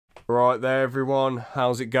Right there, everyone.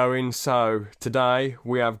 How's it going? So today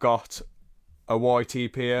we have got a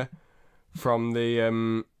YTP from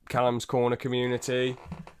the Callum's Corner community.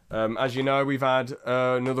 As you know, we've had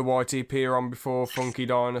another YTP on before, Funky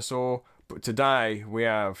Dinosaur, but today we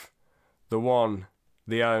have the one,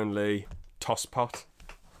 the only Tosspot.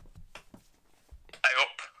 Hey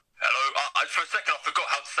up, hello. For a second, I forgot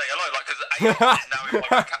how to say hello. Like, because A-up is now in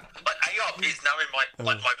my vocab. Like, A-up is now in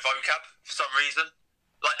my my vocab for some reason.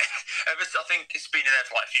 Like, I think it's been in there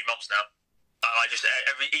for like a few months now. I just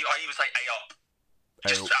I even say A-up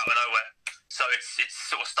just out of nowhere. So it's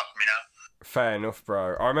sort of stuck with me now. Fair enough,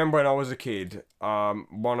 bro. I remember when I was a kid,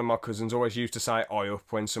 one of my cousins always used to say "I up"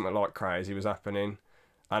 when something like crazy was happening,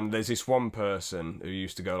 and there's this one person who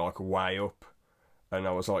used to go like way up, and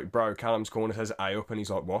I was like, "Bro, Callum's Corner says A up," and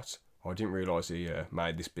he's like, "What?" I didn't realise he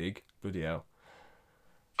made this big. Bloody hell.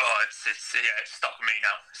 Oh, it's stuck with me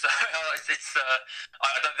now. So I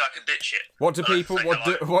don't think I can ditch it. What do people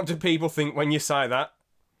what do people think when you say that?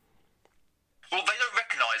 Well, they don't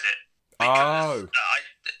recognise it because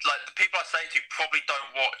like the people I say to probably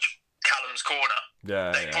don't watch Callum's Corner. Yeah.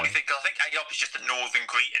 They probably think, I think A up is just a northern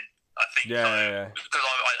greeting. I think Yeah. because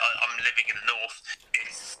I'm living in the north.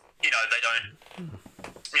 It's they don't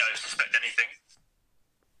suspect anything.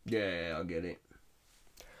 Yeah, I get it.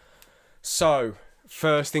 So,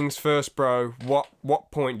 first things first, bro. What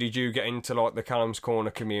point did you get into like the Callum's Corner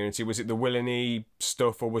community? Was it the Willany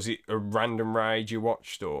stuff, or was it a random raid you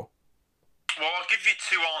watched, or? Well, I'll give you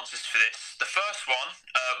two answers for this. The first one,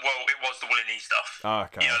 it was the Willany stuff. Oh,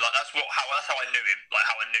 okay. Like that's how I knew him. Like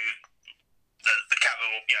how I knew the Callum,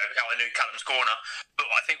 how I knew Callum's Corner. But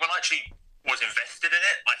I think when I actually was invested in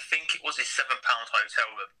it, I think it was his £7 hotel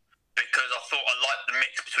room. Because I thought I liked the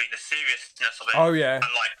mix between the seriousness of it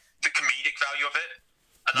and like the comedic value of it,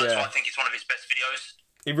 and that's why I think it's one of his best videos.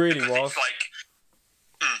 It really was. It's like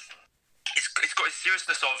it's got his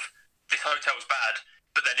seriousness of this hotel's bad,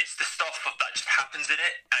 but then it's the stuff that just happens in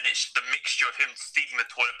it, and it's the mixture of him stealing the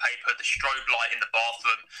toilet paper, the strobe light in the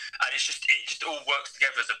bathroom, and it just all works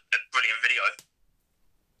together as a brilliant video.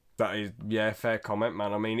 That is, fair comment,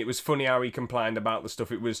 man. I mean, it was funny how he complained about the stuff.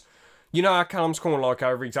 It was. You know how Callum's Corner like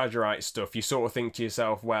over-exaggerates stuff? You sort of think to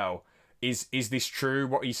yourself, well, is this true,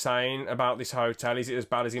 what he's saying about this hotel? Is it as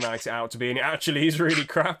bad as he makes it out to be? And it actually is really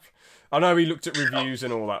crap. I know he looked at reviews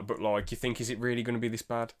and all that, but, like, you think, is it really going to be this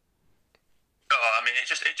bad? Oh, I mean,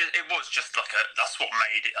 it was just like that's what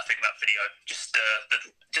made it, I think, that video. Just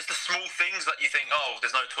the small things that you think, oh,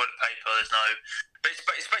 there's no toilet paper, there's no... But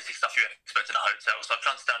it's basic stuff you expect in a hotel, so I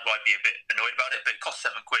can understand why I'd be a bit annoyed about it, but it costs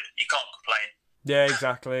 £7. You can't complain. Yeah,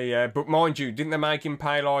 exactly, yeah. But mind you, didn't they make him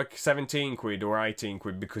pay like 17 quid or 18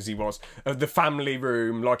 quid because he was the family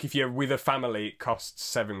room? Like, if you're with a family, it costs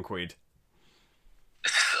 7 quid.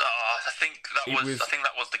 I think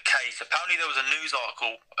that was the case. Apparently, there was a news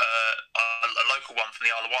article, a local one from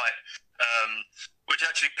the Isle of Wight, which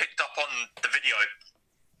actually picked up on the video.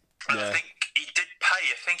 And I think he did pay.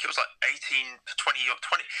 I think it was like 18 to 20 or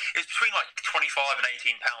 20. It was between like 25 and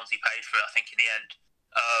 £18 he paid for it, I think, in the end.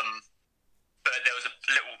 But there was a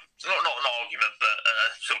little, not an argument, but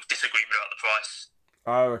sort of disagreement about the price.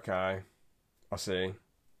 Oh, okay. I see.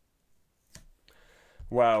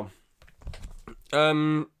 Well,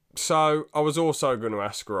 so I was also going to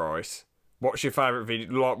ask, right, what's your favourite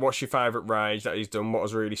video, like, what's your favourite raid that he's done? What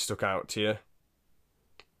has really stuck out to you?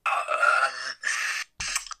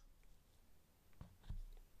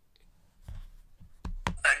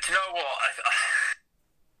 Do you know what?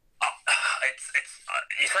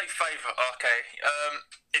 You say favourite, okay.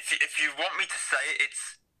 If you want me to say it,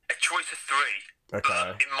 it's a choice of three. Okay.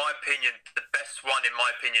 But in my opinion, the best one, in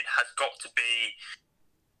my opinion, has got to be,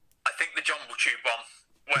 I think, the Jumble Tube one.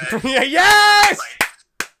 Where Yes!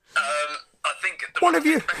 I think the One of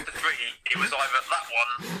you. Best of three, it was either that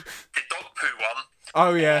one, the dog poo one.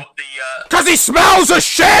 Oh yeah. Or the Cause he smells of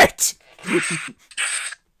shit.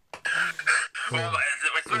 well,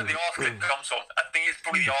 it's where the arse clip comes from. I think it's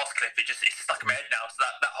probably the arse clip. It's stuck in my head now. So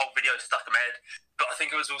that whole video is stuck in my head. But I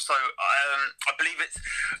think it was also, I believe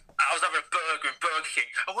I was having a burger in Burger King,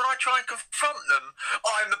 and when I try and confront them,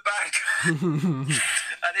 I'm the bad guy.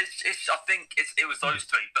 And I think it was those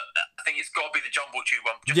three, but I think it's got to be the Jumble Tube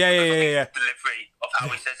one. Just Yeah. Delivery of how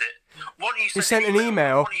he says it. He sent an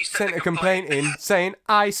email, sent a complaint in saying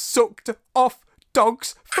I sucked off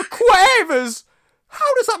dogs for quavers. How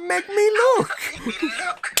does that make me look?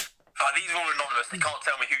 These are all anonymous. They can't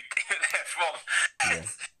tell me who they're from. Yeah.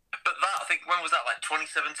 But that, I think, when was that? Like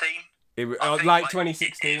 2017? Like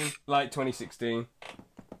 2016. Like 2016.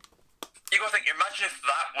 You gotta think. Imagine if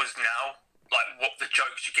that was now, like what the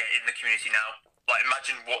jokes you get in the community now. Like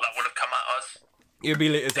imagine what that would have come at us. It'd be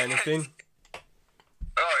lit as anything.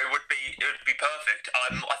 Oh, it would be perfect.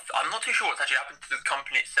 I'm not too sure what's actually happened to the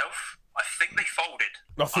company itself. I think they folded.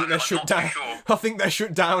 I think they're shut down. Sure. I think they're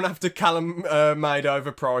shut down after Callum made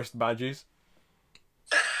overpriced badges.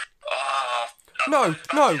 No.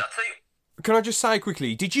 Can I just say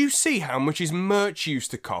quickly, did you see how much his merch used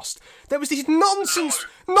to cost? There was this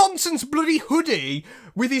nonsense bloody hoodie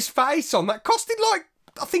with his face on that costed like,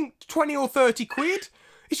 I think, 20 or 30 quid.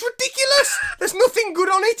 It's ridiculous. There's nothing good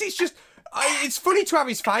on it. It's just, it's funny to have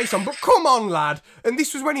his face on, but come on, lad. And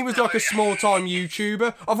this was when he was like a small-time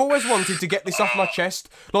YouTuber. I've always wanted to get this off my chest.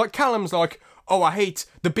 Like, Callum's like, oh, I hate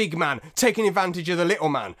the big man taking advantage of the little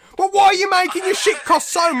man. But why are you making your shit cost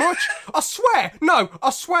so much? I swear,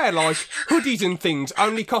 like, hoodies and things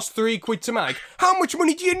only cost 3 quid to make. How much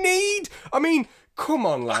money do you need? I mean, come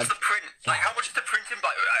on, lad. What's the print? Like, how much is the printing?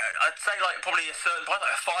 Like, I'd say, like, probably a certain price,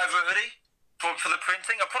 like a £5 hoodie for the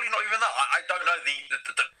printing. Probably not even that. I don't know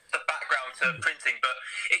the background to printing, but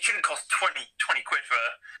it shouldn't cost 20 quid for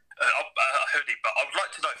a hoodie. But I would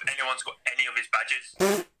like to know if anyone's got any of his badges.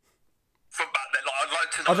 From back then, like, I'd like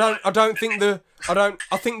to know.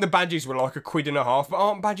 I think the badges were like £1.50, but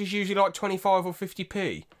aren't badges usually like 25 or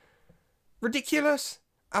 50p? Ridiculous.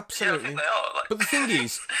 Absolutely. Yeah, I think they are. Like, but the thing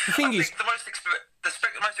is, the most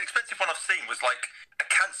expensive one I've seen was like a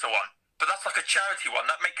cancer one, but that's like a charity one.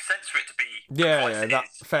 That makes sense for it to be. Yeah,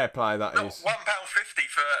 that's fair play. That is £1.50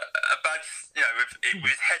 for a badge, you know,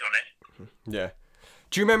 with his head on it. Yeah.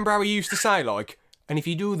 Do you remember how he used to say, like, and if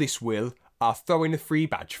you do this, Will, I'll throw in a free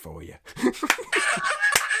badge for you. Who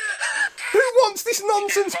wants this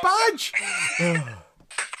nonsense badge?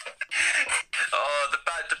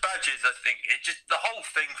 The badges, I think, it just, the whole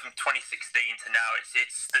thing from 2016 to now,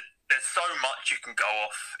 there's so much you can go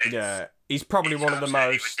off. He's probably one of the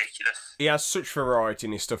most ridiculous. He has such variety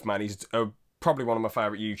in his stuff, man. He's probably one of my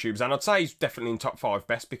favourite YouTubers, and I'd say he's definitely in top 5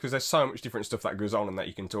 best because there's so much different stuff that goes on and that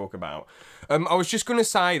you can talk about. I was just going to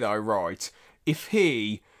say though, right,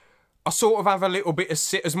 I sort of have a little bit of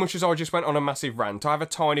as much as I just went on a massive rant, I have a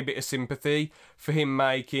tiny bit of sympathy for him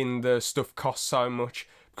making the stuff cost so much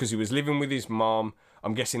because he was living with his mom.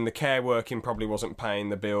 I'm guessing the care working probably wasn't paying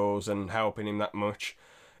the bills and helping him that much.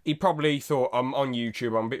 He probably thought, I'm on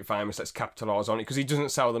YouTube, I'm a bit famous, let's capitalise on it, because he doesn't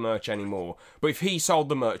sell the merch anymore. But if he sold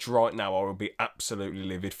the merch right now, I would be absolutely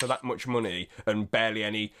livid for that much money and barely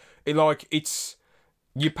any.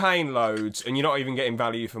 You're paying loads and you're not even getting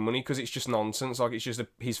value for money because it's just nonsense. Like, it's just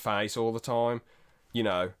his face all the time, you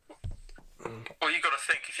know. Well, you've got to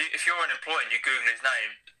think, if you're an employee and you Google his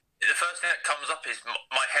name, the first thing that comes up is,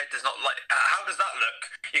 my head does not like, how does that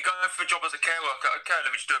look? You're going for a job as a care worker, okay,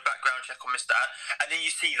 let me just do a background check on Mr. And then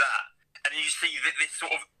you see that, and then you see this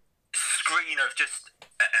sort of screen of just,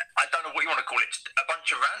 I don't know what you want to call it, just a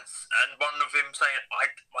bunch of rants, and one of him saying,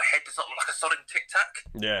 my head does not look like a sodding Tic Tac.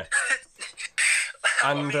 Yeah.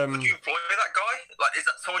 And I mean, would you employ that guy? Like, is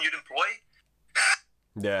that someone you'd employ?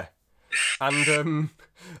 Yeah. And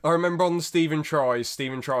I remember on Stephen Tries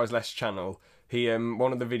Less channel, he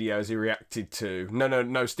one of the videos he reacted to.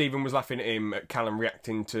 No, Stephen was laughing at him at Callum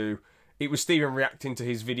reacting to. It was Stephen reacting to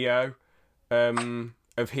his video,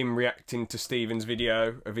 of him reacting to Stephen's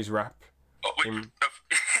video of his rap. Which was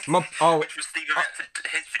Stephen reacting to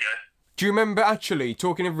his video? Do you remember actually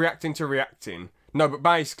talking of reacting to reacting? No, but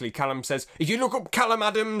basically, Callum says, if you look up Callum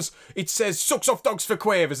Adams, it says, sucks off dogs for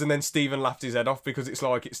quavers, and then Stephen laughed his head off because it's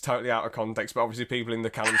like, it's totally out of context, but obviously people in the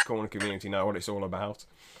Callum's Corner community know what it's all about.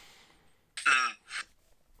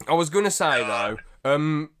 I was going to say, though,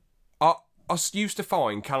 I used to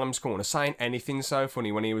find Callum's Corner saying anything so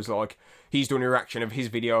funny when he was like, he's doing a reaction of his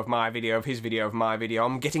video, of my video, of his video, of my video.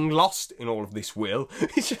 I'm getting lost in all of this, Will.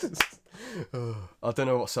 It's just... I don't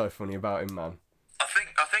know what's so funny about him, man. I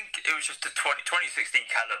think it was just the 2016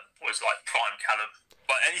 Callum was like prime Callum.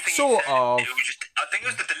 But anything sort he said, of. it was just, I think it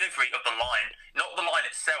was the delivery of the line, not the line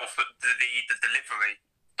itself, but the delivery,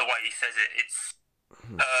 the way he says it. It's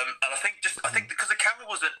and I think because the camera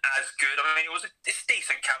wasn't as good. I mean, it's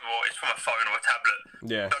decent camera. It's from a phone or a tablet.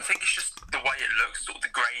 Yeah. But I think it's just the way it looks, sort of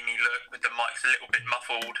the grainy look with the mics a little bit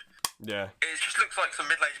muffled. Yeah. It just looks like some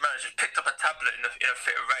middle-aged man just picked up a tablet in a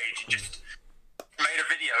fit of rage and just made a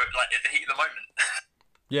video like at the heat of the moment.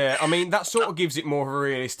 Yeah, I mean, that sort of gives it more of a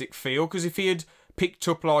realistic feel, because if he had picked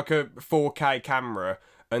up like a 4K camera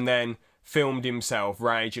and then filmed himself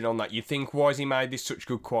raging on that, you'd think, why has he made this such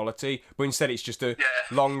good quality? But instead it's just a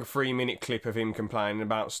long 3-minute clip of him complaining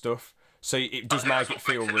about stuff. So it does make it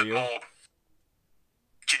feel real. Not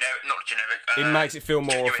generic. It makes it feel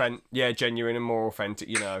more authentic. Yeah, genuine and more authentic,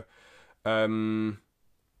 you know.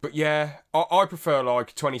 But yeah, I prefer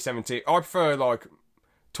like 2017. I prefer like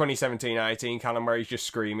 2017-18 Callum, where he's just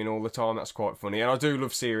screaming all the time. That's quite funny. And I do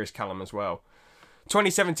love serious Callum as well.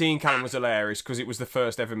 2017 Callum was hilarious because it was the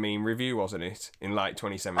first ever meme review, wasn't it? In late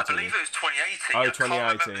 2017. I believe it was 2018. Oh, I can't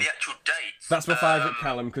 2018. remember the actual dates. That's my favourite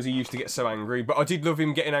Callum because he used to get so angry. But I did love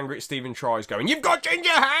him getting angry at Stephen Tries going, "You've got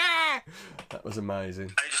ginger hair!" That was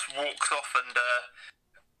amazing. And he just walks off and,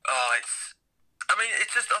 it's... I mean,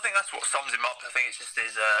 it's just, I think that's what sums him up. I think it's just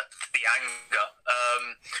his, the anger.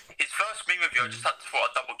 His first meme review, I just had to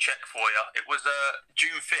double check for you. It was,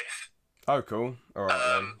 June 5th. Oh, cool. Alright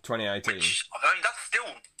then. 2018. Which, I mean, that's still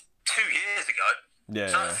 2 years ago.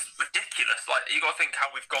 Yeah. So that's ridiculous. Like, you got to think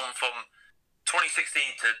how we've gone from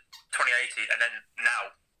 2016 to 2018, and then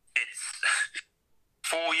now. It's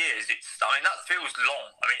 4 years. I mean, that feels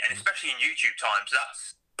long. I mean, and especially in YouTube times,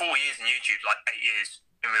 that's 4 years in YouTube, like 8 years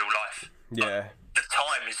in real life. Yeah. But the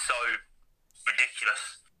time is so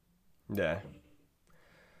ridiculous. Yeah.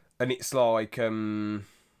 And it's like,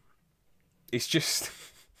 it's just...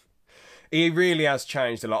 He really has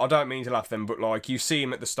changed a lot. I don't mean to laugh then, but like you see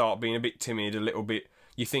him at the start being a bit timid, a little bit.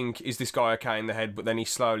 You think, is this guy okay in the head? But then he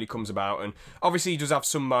slowly comes about, and obviously he does have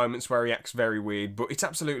some moments where he acts very weird. But it's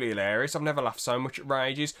absolutely hilarious. I've never laughed so much at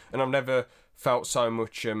Rages, and I've never felt so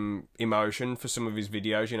much emotion for some of his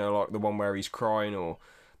videos. You know, like the one where he's crying, or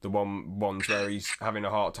the ones where he's having a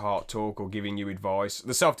heart-to-heart talk or giving you advice.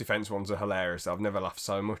 The self-defense ones are hilarious. I've never laughed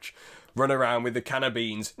so much. Run around with the can of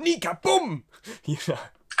beans, Nika boom, you know.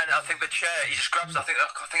 And I think the chair, he just grabs. I think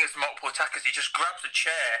it's multiple attackers. He just grabs the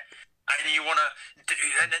chair, and you want to do.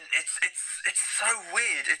 And then it's so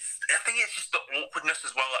weird. I think it's just the awkwardness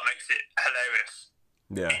as well that makes it hilarious.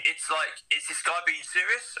 Yeah. It's like, is this guy being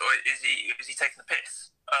serious, or is he taking the piss?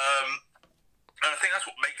 And I think that's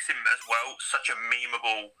what makes him as well such a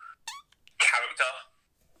memeable character.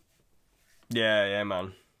 Yeah,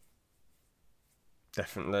 man.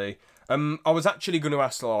 Definitely. I was actually going to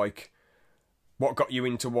ask like, what got you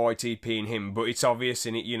into YTP and him, but it's obvious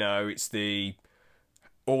in it, you know, it's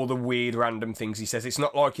all the weird random things he says. It's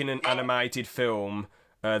not like in an animated film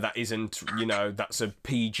that isn't, you know, that's a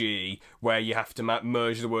PG, where you have to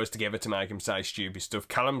merge the words together to make him say stupid stuff.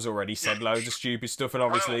 Callum's already said loads of stupid stuff, and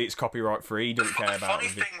obviously it's copyright free, he doesn't care about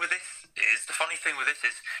it. The funny thing with this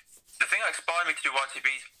is, the thing that inspired me to do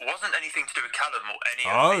YTPs wasn't anything to do with Callum or any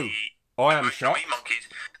of the... I am shocked. Monkeys.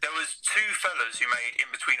 There was two fellas who made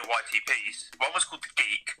in between YTPs. One was called The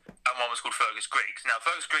Geek, and one was called Fergus Griggs. Now,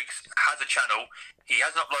 Fergus Griggs has a channel. He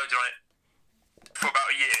hasn't uploaded on it for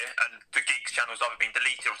about a year, and The Geek's channel has either been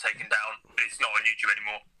deleted or taken down. It's not on YouTube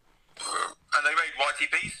anymore. And they made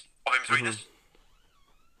YTPs of in between us.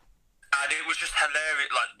 And it was just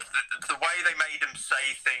hilarious, like, the way they made them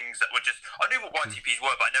say things that were just... I knew what YTPs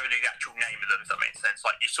were, but I never knew the actual name of them, if that makes sense.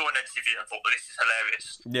 Like, you saw an edited video and thought, well, this is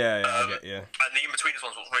hilarious. Yeah, I get you. And the in-betweeners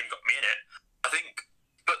ones what really got me in it. I think...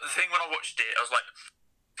 But the thing when I watched it, I was like,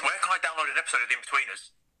 where can I download an episode of the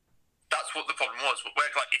in-betweeners? That's what the problem was.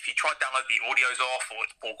 Where, like, if you try to download the audio's off, or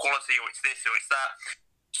it's poor quality, or it's this, or it's that.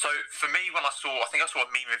 So, for me, when I think I saw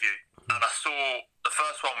a meme review, and I saw the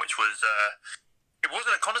first one, which was... it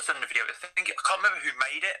wasn't a condescending video. I can't remember who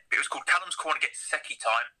made it. But it was called Callum's Corner Gets Secchi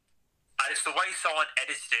Time. And it's the way someone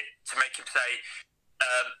edited it to make him say,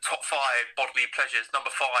 top 5 bodily pleasures,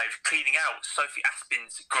 number 5, cleaning out, Sophie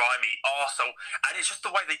Aspin's grimy arsehole. And it's just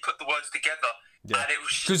the way they put the words together. Yeah. And it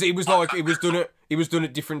was because it was like, it was done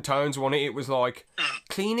at different tones, wasn't it? It was like,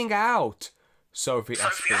 cleaning out, Sophie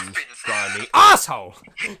Aspin's grimy arsehole.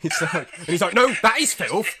 It's like, and he's like, no, that is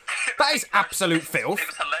filth. That is absolute filth. It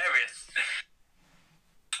was hilarious.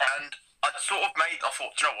 And I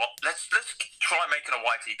thought, do you know what? Let's try making a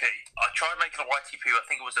YTP. I tried making a YTP. I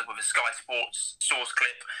think it was with a Sky Sports source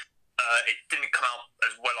clip. It didn't come out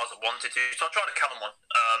as well as I wanted to, so I tried a Callum one.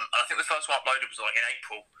 And I think the first one I uploaded was like in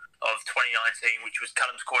April of 2019, which was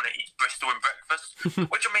Callum's Corner Eats Bristol and Breakfast.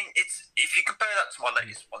 Which, I mean, it's, if you compare that to my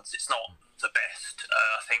latest ones, it's not the best.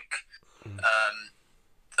 I think.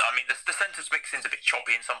 I mean, the sentence mixing's a bit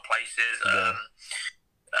choppy in some places.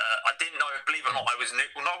 I didn't know, believe it or not, I was new.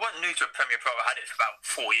 Well, no, I wasn't new to a Premiere Pro. I had it for about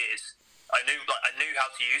 4 years. I knew how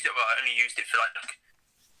to use it, but I only used it for like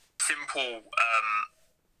simple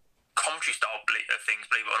commentary style things.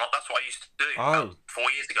 Believe it or not, that's what I used to do about 4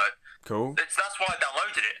 years ago. Cool. That's why I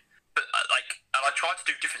downloaded it. But and I tried to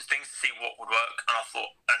do different things to see what would work. And I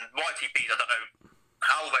thought, and YTPs, I don't know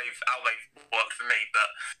how they've worked for me, but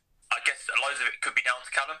I guess loads of it could be down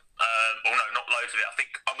to Callum. Well, no, not loads of it. I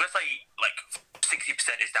think I'm going to say like 60%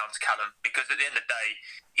 is down to Callum, because at the end of the day,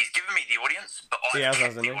 he's given me the audience, but I've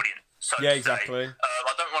kept the audience. So yeah, exactly.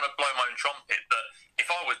 I don't want to blow my own trumpet, but if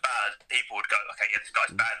I was bad, people would go, okay, yeah, this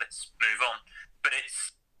guy's bad, let's move on. But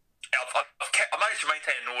I managed to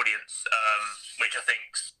maintain an audience, which I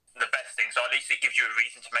think's the best thing. So at least it gives you a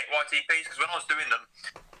reason to make YTPs. Because when I was doing them,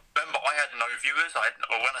 remember I had no viewers.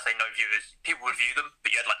 Or when I say no viewers, people would view them,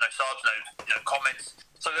 but you had like no subs, no comments.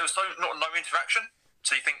 So there was no interaction.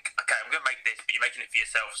 So you think, okay, I'm going to make this, but you're making it for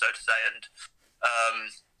yourself, so to say. And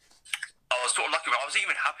I was sort of lucky. I was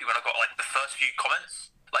even happy when I got like the first few comments.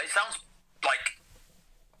 Like it sounds like,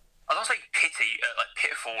 I don't say pity, like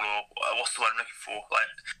pitiful, or what's the word I'm looking for? Like,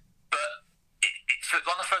 but it's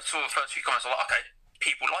on the first few comments. I'm like, okay,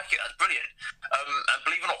 people like it. That's brilliant. And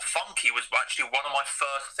believe it or not, Funky was actually one of my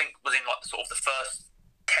first. I think was in like sort of the first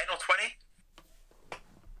 10 or 20.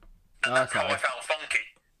 And that's how I found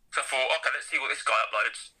Funky. So I thought, okay, let's see what this guy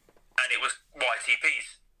uploads, and it was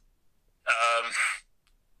YTPs.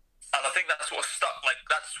 And I think that sort of stuck. Like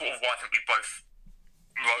that's sort of why I think we both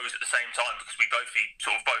rose at the same time, because we both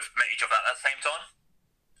met each other at the same time,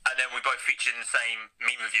 and then we both featured in the same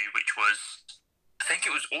meme review, which was, I think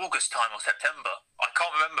it was August time or September. I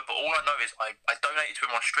can't remember, but all I know is I donated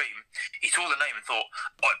to him on stream. He saw the name and thought,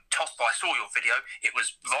 "Oh, Tosspot, I saw your video. It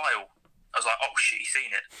was vile." I was like, "Oh shit, he's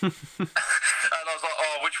seen it." And I was like,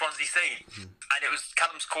 "Oh, which one's he seen?" And it was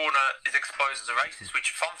Callum's Corner is exposed as a racist.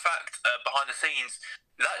 Which, fun fact, behind the scenes,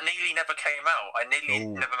 that nearly never came out. I nearly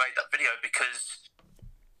never made that video because,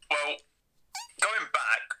 well, going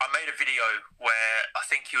back, I made a video where I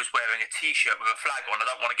think he was wearing a T-shirt with a flag on. I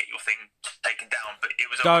don't want to get your thing taken down, but it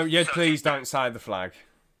was. Please don't say the flag.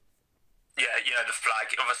 Yeah, you know, the flag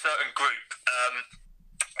of a certain group.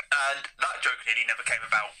 And that joke nearly never came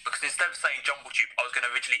about because instead of saying Jumble Tube, I was going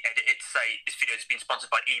to originally edit it to say this video has been sponsored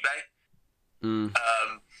by eBay.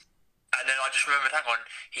 And then I just remembered, hang on,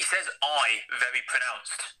 he says I very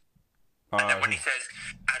pronounced. And then when he says,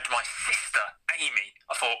 and my sister, Amy,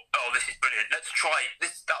 I thought, oh, this is brilliant. Let's try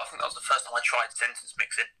this. I think that was the first time I tried sentence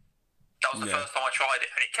mixing. That was the first time I tried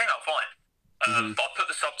it, and it came out fine. But I put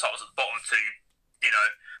the subtitles at the bottom to, you know,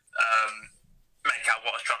 make out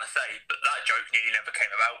what I was trying to say. But that joke nearly never came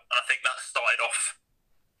about. And I think that started off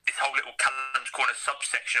this whole little Callum's Corner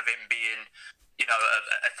subsection of him being, you know,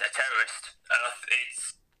 a terrorist.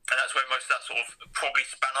 And that's where most of that sort of probably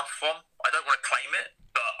span off from. I don't want to claim it,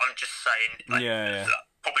 but I'm just saying, like,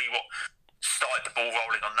 probably what started the ball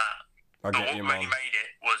rolling on that. But what really made it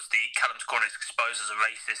was the Callum's Corner is exposed as a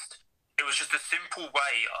racist. It was just a simple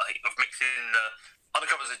way of mixing the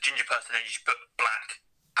undercover as a ginger person and you just put black.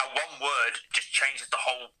 How one word just changes the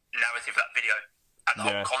whole narrative of that video and the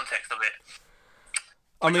whole context of it.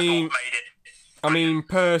 I mean,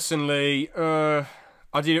 personally,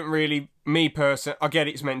 I didn't really. I get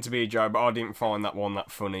it's meant to be a joke, but I didn't find that one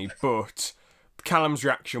that funny. But Callum's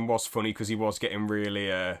reaction was funny because he was getting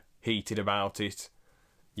really heated about it,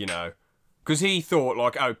 you know. Because he thought,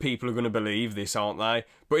 like, oh, people are going to believe this, aren't they?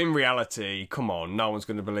 But in reality, come on, no one's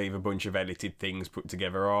going to believe a bunch of edited things put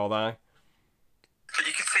together, are they? But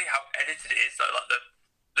you can see how edited it is, though. Like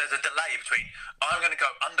there's a delay between, I'm going to go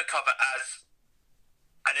undercover as,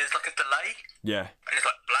 and there's like a delay. Yeah. And it's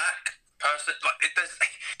like black person, like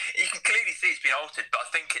you can clearly see it's been altered, but I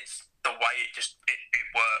think it's the way it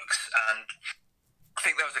works. And I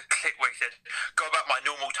think there was a clip where he said, "Go about my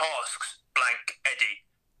normal tasks, blank Eddie,"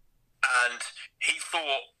 and he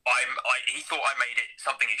thought I made it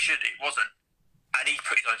something it wasn't, and he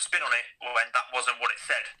put his own spin on it when that wasn't what it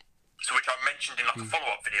said. So which I mentioned in like a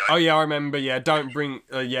follow-up video. Oh yeah, I remember. Yeah, don't bring.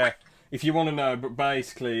 If you want to know, but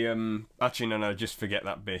basically, actually no, just forget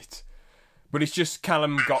that bit. But it's just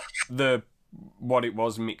Callum got what it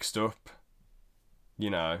was mixed up, you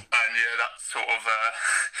know. And yeah, that sort of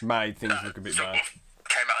made things look a bit bad.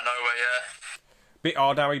 Came out of nowhere, yeah. Bit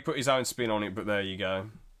odd how he put his own spin on it, but there you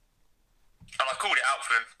go. And I called it out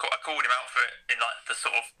for him. I called him out for it in like the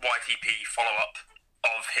sort of YTP follow-up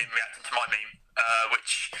of him reacting to my meme,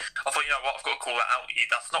 which I thought, you know what, I've got to call that out.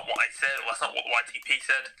 That's not what I said, or that's not what the YTP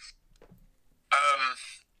said.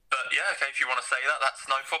 But yeah, okay, if you want to say that, that's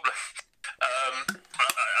no problem.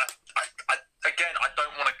 Again, I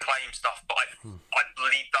don't want to claim stuff, but I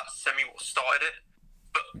believe that's what started it.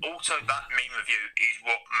 But also that meme review is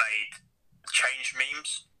what changed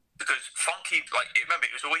memes. Because Funky, like, remember,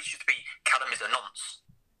 it was always used to be Callum is a nonce.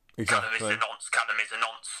 Exactly. Callum is a nonce. Callum is a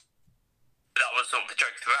nonce. That was sort of the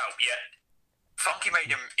joke throughout. Yet Funky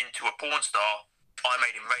made him into a porn star. I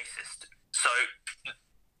made him racist. So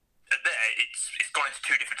there, it's gone into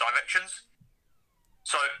two different directions.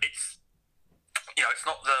 So it's, you know, it's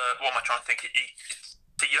not the, what am I trying to think?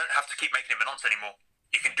 So you don't have to keep making him a nonce anymore.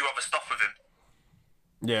 You can do other stuff with him.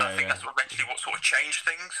 Yeah. And I think that's eventually what sort of changed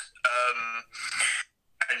things.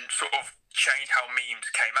 And sort of changed how memes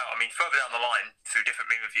came out. I mean, further down the line, through different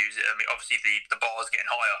meme reviews, I mean, obviously the bar is getting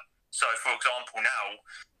higher. So, for example, now,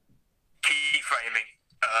 keyframing,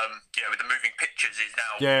 with the moving pictures is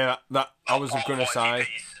now. Yeah, that I was going to say.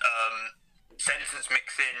 Sentence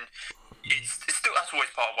mixing, it's still, that's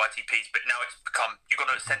always part of YTPs, but now it's become, you've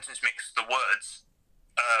got to sentence mix the words.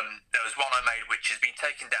 There was one I made which has been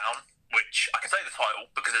taken down, which I can say the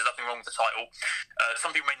title because there's nothing wrong with the title.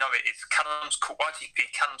 Some people may know it. It's YTP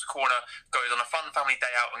Callum's Corner goes on a fun family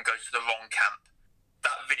day out and goes to the wrong camp.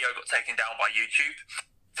 That video got taken down by YouTube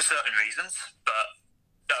for certain reasons, but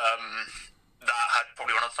that had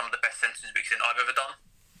probably one of some of the best sentence mixing I've ever done.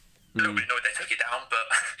 A little bit annoyed they took it down, but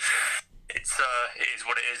it is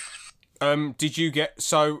what it is. Did you get,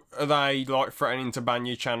 so are they like threatening to ban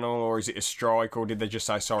your channel, or is it a strike, or did they just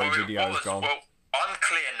say sorry, video's gone? Well, I'm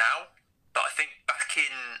clear now, but I think back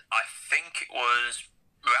in, it was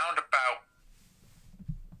round about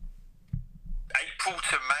April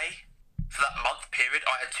to May, for that month period,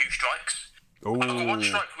 I had 2 strikes. Ooh. I got 1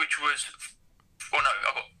 strike which was,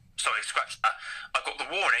 scratch that. I got the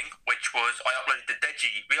warning, which was I re-uploaded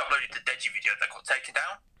the Deji video that got taken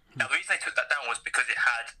down. Now the reason they took that down was because it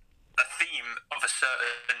had a theme of a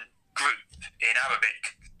certain group in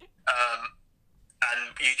Arabic,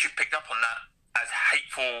 and YouTube picked up on that as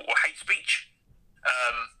hateful or hate speech.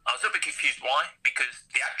 I was a little bit confused why, because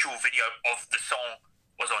the actual video of the song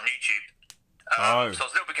was on YouTube. So I was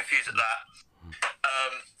a little bit confused at that.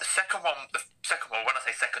 The second one, when I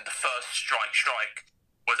say second, the first strike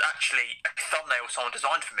was actually a thumbnail someone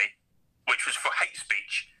designed for me, which was for hate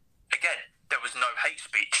speech. Again, there was no hate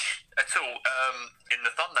speech at all in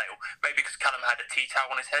the thumbnail. Maybe because Callum had a tea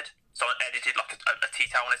towel on his head, someone edited like a tea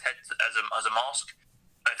towel on his head as a mask.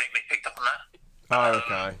 I think they picked up on that. Oh,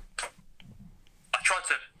 okay. I tried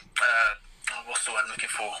to, what's the word I'm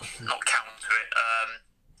looking for? Not counter it.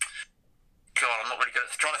 God, I'm not really good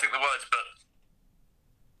at trying to think of the words, but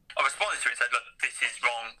I responded to it and said, look, this is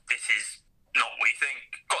wrong, this is not what you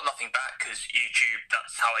think. Got nothing back because YouTube,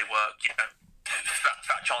 that's how they work,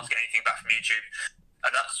 fat chance to get anything back from YouTube.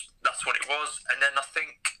 And that's what it was. And then I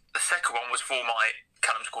think the second one was for my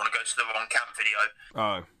Callum's Corner Goes to the Wrong Camp video.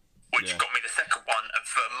 Which got me the second one, and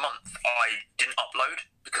for a month I didn't upload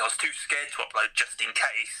because I was too scared to upload just in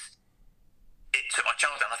case it took my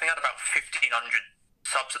channel down. I think I had about 1,500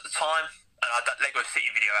 subs at the time, and I had that Lego City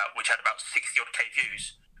video out which had about 60-odd K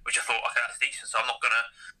views, which I thought, okay, that's decent, so I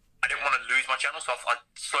didn't want to lose my channel, so I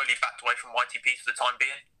slowly backed away from YTPs for the time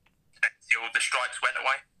being until the strikes went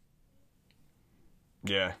away.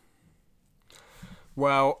 Yeah.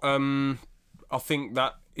 Well, I think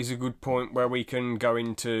that is a good point where we can go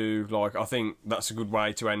into, I think that's a good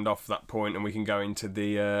way to end off that point, and we can go into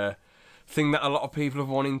the thing that a lot of people have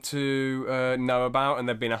wanted to know about, and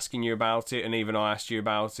they've been asking you about it, and even I asked you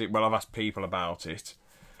about it. Well, I've asked people about it.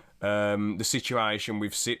 The situation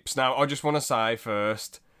with Sips. Now, I just want to say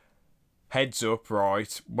first, heads up,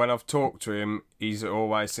 right, when I've talked to him, he's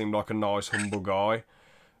always seemed like a nice, humble guy.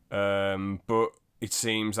 But it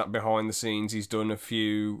seems that behind the scenes he's done a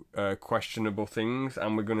few questionable things,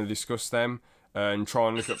 and we're going to discuss them and try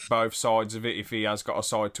and look at both sides of it. If he has got a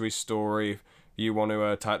side to his story, if you want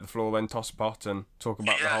to take the floor then, Tosspot, and talk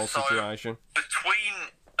about the whole situation.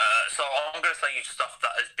 So I'm going to say you stuff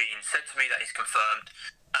that has been said to me that is confirmed,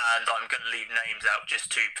 and I'm going to leave names out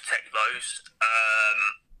just to protect those.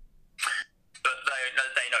 But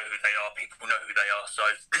they know who they are. People know who they are. So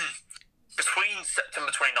between September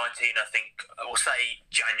 2019, I think, or say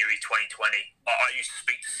January 2020, I used to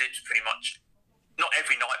speak to Sips pretty much, not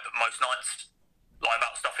every night, but most nights, like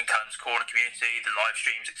about stuff in Callum's Corner community, the live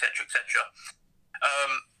streams, etc., etc.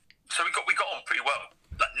 So we got on pretty well.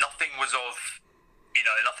 Like nothing was of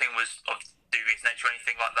dubious nature or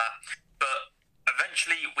anything like that. But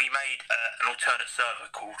eventually we made an alternate server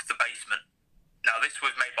called The Basement. Now this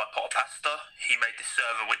was made by Potter Pasta. He made this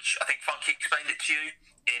server, which I think Funky explained it to you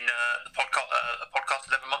in a podcast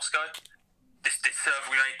 11 months ago. This server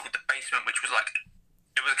we made called The Basement, which was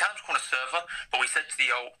it was a Callum's Corner server, but we said to the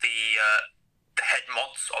head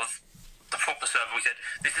mods of the proper server, we said,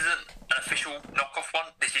 this isn't an official knockoff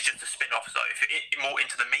one, this is just a spin-off, so if you're more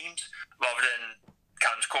into the memes rather than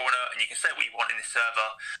Callum's Corner, and you can say what you want in this server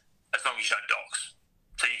as long as you don't dox.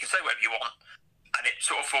 So you can say whatever you want, and it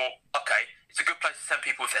sort of thought, okay, it's a good place to send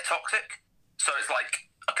people if they're toxic, so it's like,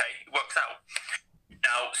 okay, it works out.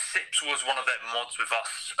 Now, Sips was one of their mods with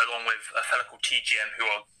us, along with a fella called TGM, who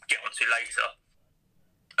I'll get onto later.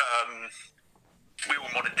 We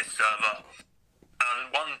all modded this server,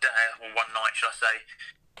 and one day, or one night, should I say,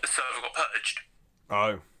 the server got purged.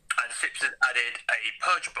 Oh. And Sips had added a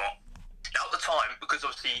purge bot. Now, at the time, because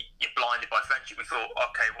obviously you're blinded by friendship, we thought,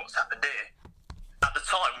 okay, what's happened here? At the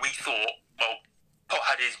time, we thought, well, Pot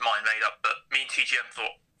had his mind made up, but me and TGM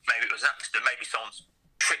thought maybe it was an accident, maybe someone's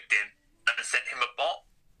tricked him and sent him a bot.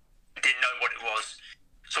 Didn't know what it was.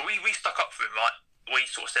 So we stuck up for him, right? We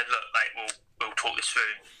sort of said, look, mate, we'll talk this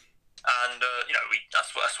through. And,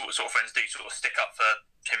 that's what sort of friends do, sort of stick up for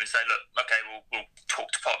him and say, look, okay, we'll talk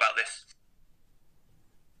to Pot about this.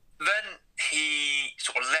 Then he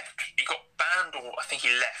sort of left. He got banned, or I think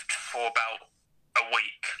he left for about a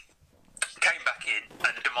week. Came back in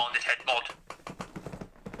and demanded head mod.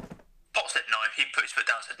 Pot said no. He put his foot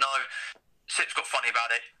down and said no. Sips got funny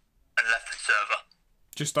about it and left the server.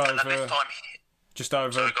 Just over. And this time,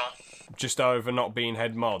 just over not being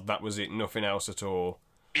head mod. That was it. Nothing else at all.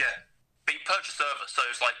 Yeah, but he purged the server, so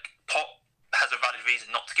it's like Pot has a valid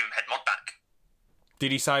reason not to give him head mod back.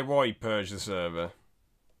 Did he say why he purged the server?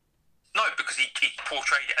 No, because he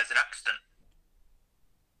portrayed it as an accident.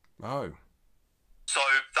 Oh. So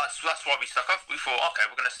that's why we stuck up. We thought, okay,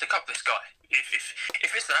 we're going to stick up this guy. If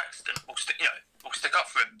it's an accident, we'll stick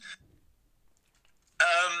up for him.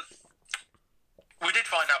 We did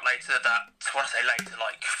find out later that,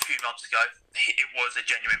 like a few months ago, it was a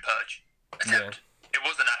genuine purge attempt. Yeah. It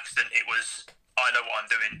was an accident. It was, I know what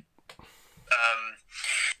I'm doing.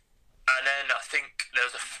 And then I think there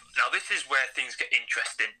was now this is where things get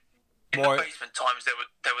interesting. In the basement times,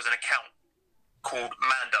 there was an account called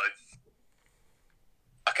Mando.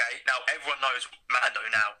 Okay, now everyone knows Mando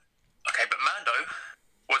now. Okay, but Mando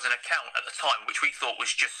was an account at the time which we thought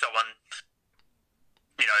was just someone,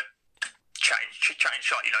 chatting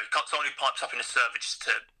shite. Someone who pipes up in a server just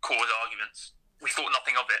to cause arguments. We thought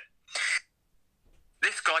nothing of it.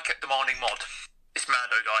 This guy kept demanding mod. This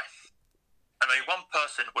Mando guy, and only one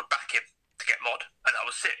person would back him to get mod, and that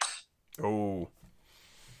was Sips. Oh.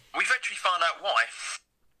 We eventually found out why,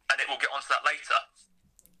 and we'll get onto that later.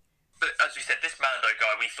 But as we said, this Mando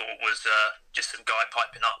guy we thought was just some guy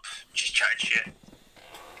piping up, just chatting shit.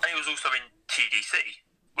 And he was also in TDC,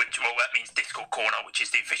 that means Discord Corner, which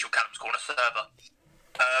is the official Callum's Corner server.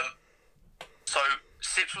 So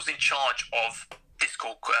Sips was in charge of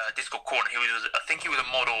Discord Corner. I think he was a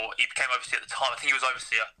mod, or he became overseer at the time. I think he was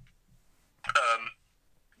overseer,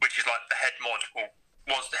 which is like the head mod, or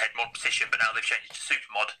was the head mod position, but now they've changed it to super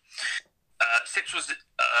mod. Sips was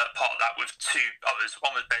part of that with two others.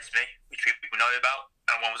 One was Besme, which people know about,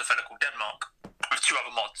 and one was a fellow called Denmark, with two other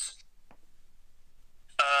mods.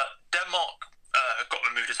 Denmark got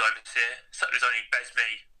removed as overseer, so it was only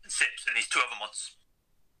Besme and Sips and these two other mods.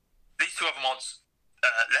 These two other mods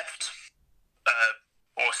left,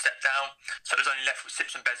 or stepped down, so it was only left with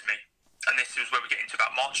Sips and Besme, and this is where we get into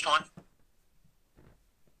about March time.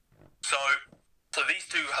 So these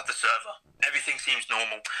two have the server. Everything seems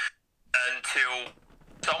normal until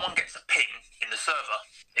someone gets a ping in the server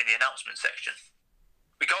in the announcement section.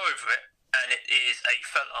 We go over it, and it is a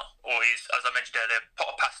fella, or is, as I mentioned earlier,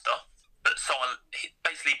 pot of pasta, but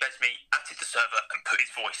basically Besme added the server and put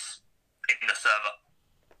his voice in the server,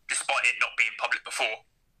 despite it not being public before,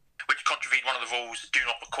 which contravened one of the rules: do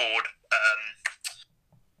not record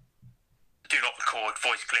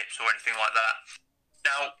voice clips or anything like that.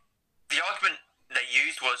 Now, the argument they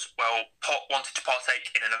used was, well, Pot wanted to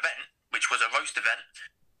partake in an event, which was a roast event,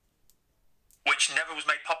 which never was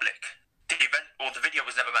made public. The event, or the video,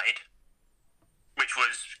 was never made, which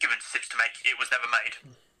was given to Sips to make. It was never made.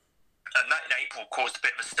 And that in April caused a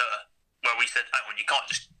bit of a stir, where we said, hang on, you can't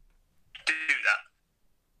just do that.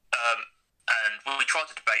 And we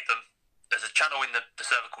tried to debate them. There's a channel in the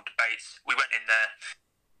server called Debates. We went in there.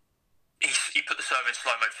 He put the server in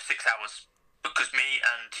slow mode for 6 hours, because me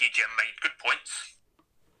and TGM made good points,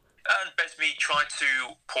 and Besme tried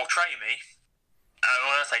to portray me, and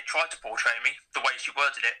when I say tried to portray me, the way she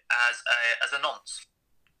worded it, as a nonce.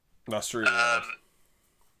 That's really nice.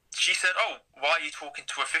 She said, oh, why are you talking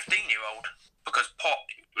to a 15-year-old? Because Pot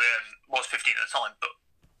was 15 at the time, but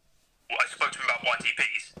I spoke to him about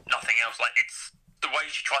YTPs, nothing else. Like, it's the way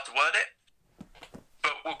she tried to word it.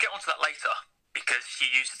 But we'll get onto that later, because she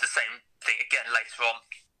uses the same thing again later on.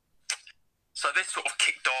 So this sort of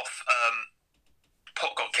kicked off.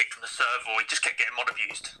 Pot got kicked from the server, or he just kept getting mod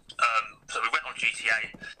abused. So we went on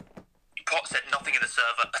GTA. Pot said nothing in the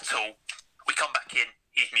server at all. We come back in,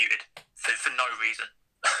 he's muted for no reason.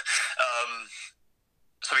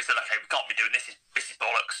 So we said, okay, we can't be doing this. This is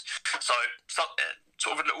bollocks. So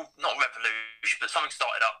sort of a little, not revolution, but something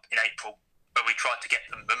started up in April where we tried to get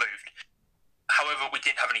them removed. However, we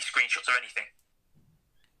didn't have any screenshots of anything.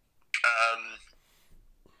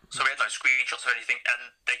 So we had no screenshots of anything,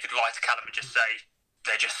 and they could lie to Callum and just say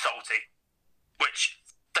they're just salty, which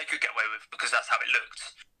they could get away with because that's how it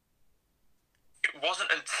looked. It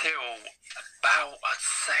wasn't until about, I'd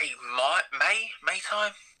say, May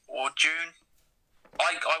time or June.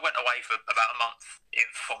 I went away for about a month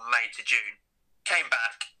from May to June, came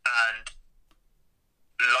back and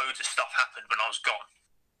loads of stuff happened when I was gone.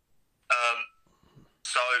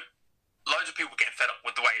 So loads of people were getting fed up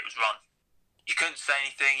with the way it was run. You couldn't say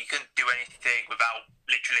anything, you couldn't do anything without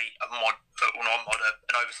literally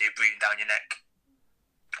an overseer breathing down your neck.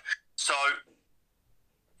 So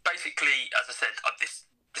basically, as I said, this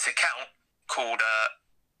account called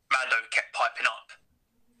Mando kept piping up,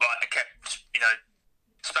 right, and kept,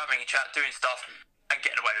 spamming in chat, doing stuff, and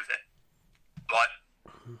getting away with it, right?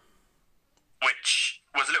 Which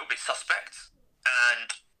was a little bit suspect,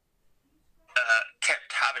 and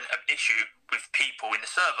kept having an issue with people in the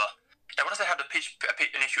server. Now, when I say had an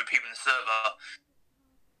issue with people in the server,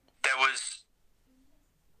 there was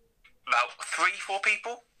about 3-4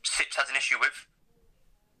 people Sips has an issue with,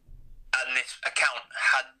 and this account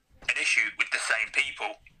had an issue with the same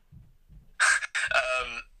people.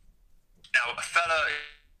 Now, a fella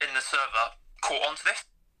in the server caught onto this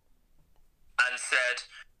and said,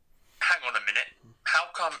 hang on a minute, how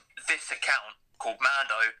come this account called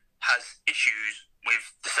Mando has issues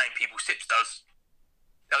with the same people Sips does?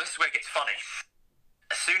 Now, this is where it gets funny.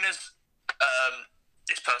 As soon as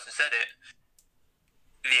this person said it,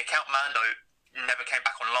 the account Mando never came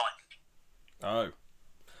back online. Oh.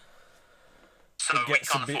 So we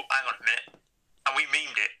kind of thought, hang on a minute, and we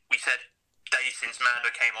memed it. We said, days since Mando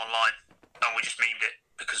came online, and we just memed it,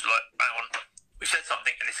 because, like, hang on, we said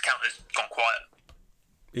something, and this account has gone quiet.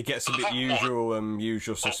 It gets a bit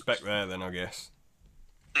usual suspect there, then, I guess.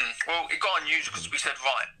 Well, it got unusual because we said,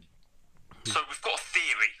 right, so we've got a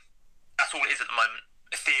theory. That's all it is at the moment,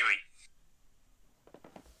 a theory.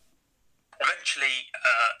 Eventually,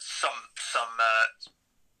 some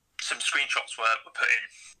screenshots were put in,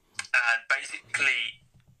 and basically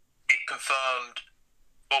it confirmed.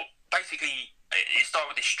 Well, basically it started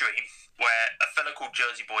with this stream where a fellow called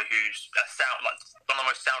Jersey Boy, who's one of the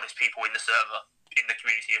most soundest people in the server, in the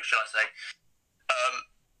community, or should I say?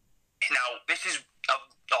 Now this is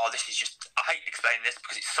just, I hate explaining this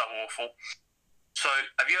because it's so awful. So,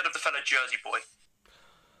 have you heard of the fellow Jersey Boy?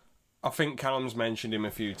 I think Callum's mentioned him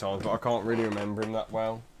a few times, but I can't really remember him that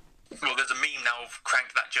well. Well, there's a meme now of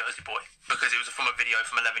Cranked That Jersey Boy, because it was from a video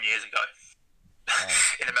from 11 years ago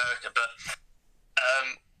in America. But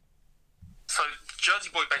so Jersey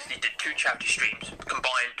Boy basically did 2 charity streams,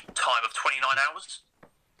 combined time of 29 hours.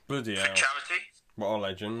 Bloody for hell. Charity. What a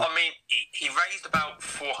legend. I mean, he raised about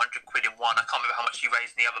 400 quid in one. I can't remember how much he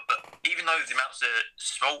raised in the other, but even though the amounts are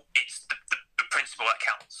small, it's the principle that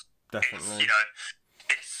counts. Definitely.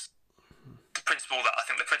 It's the principle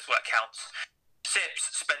that counts.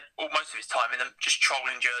 Sips spent most of his time in them just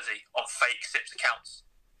trolling Jersey on fake Sips accounts.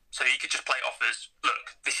 So he could just play it off as,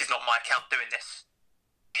 look, this is not my account doing this.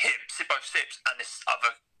 Both Sips and this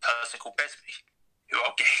other person called Besby, who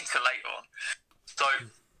I'll get into later on. So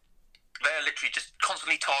they're literally just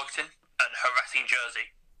constantly targeting and harassing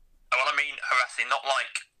Jersey. And when I mean harassing, not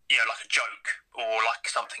like, like a joke or like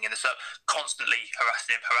something in the server, constantly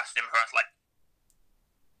harassing him,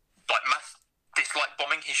 like mass dislike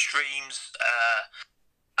bombing his streams,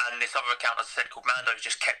 and this other account, as I said, called Mando,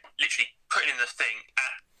 just kept literally putting in the thing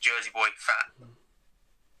at Jersey Boy fat.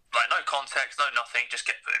 Like, no context, no nothing, just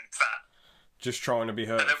kept putting fat. Just trying to be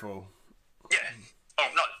hurtful. Yeah.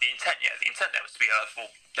 Oh, no, the intent there was to be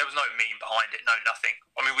hurtful. There was no meme behind it, no nothing.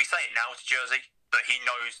 I mean, we say it now to Jersey, but he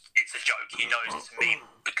knows it's a joke. He knows it's a meme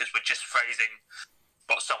because we're just phrasing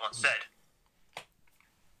what someone said.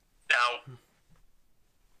 Now,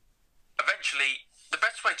 eventually, the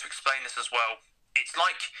best way to explain this as well, it's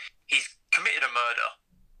like he's committed a murder.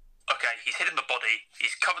 Okay, he's hidden the body,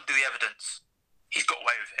 he's covered the evidence, he's got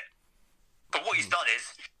away with it. But what he's done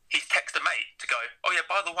is, he's texted a mate to go, oh yeah,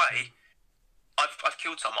 by the way, I've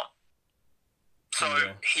killed someone. So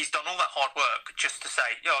he's done all that hard work just to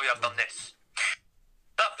say, oh yeah, I've done this.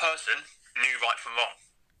 That person knew right from wrong,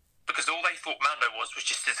 because all they thought Mando was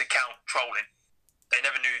just his account trolling. They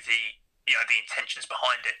never knew the intentions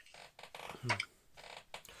behind it.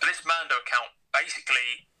 This Mando account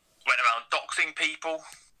basically went around doxing people.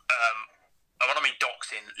 And when I mean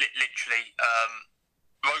doxing, literally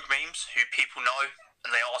rogue memes who people know, and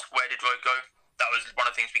they ask, where did Rogue go? That was one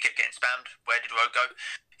of the things we kept getting spammed. Where did Rogue go?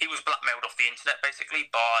 He was blackmailed off the internet basically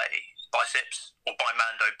by Sips or by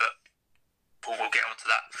Mando, but we'll get onto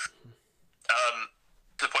that.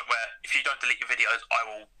 To the point where if you don't delete your videos, I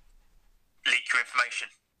will leak your information.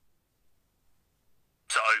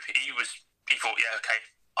 So he thought, yeah, okay,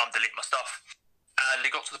 I'm deleting my stuff. And it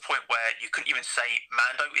got to the point where you couldn't even say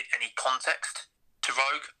Mando in any context to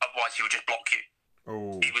Rogue, otherwise he would just block you.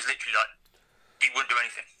 Oh. He was literally like, he wouldn't do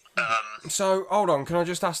anything. So hold on, can I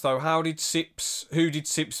just ask though, who did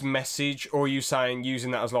Sips message, or are you saying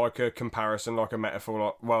using that as like a comparison, like a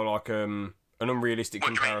metaphor, like an unrealistic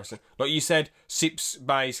comparison? Like you said, Sips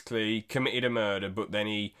basically committed a murder, but then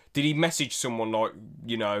did he message someone like,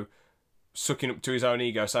 you know, sucking up to his own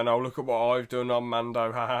ego, saying, "Oh, look at what I've done, I'm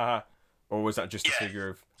Mando, ha ha ha," or was that just a figure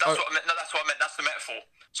of? That's what I meant. No, that's what I meant. That's the metaphor.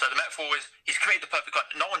 So the metaphor is he's committed the perfect crime.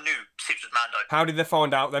 No one knew Sips was Mando. How did they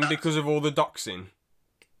find out then? Because of all the doxing?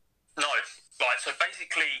 No, right. So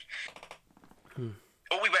basically,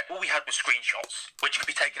 all we had was screenshots, which could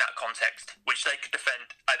be taken out of context, which they could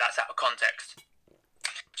defend. That's out of context.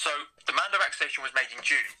 So the Mando accusation was made in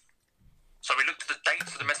June. So we looked at the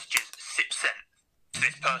dates of the messages Sips sent to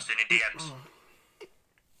this person in DMs.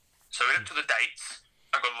 So we looked at the dates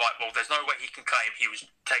and gone, right, well, there's no way he can claim he was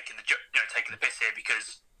taking the piss here,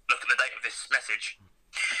 because look at the date of this message.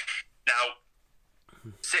 Now,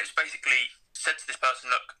 Sips basically said to this person,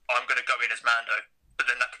 look, I'm going to go in as Mando, but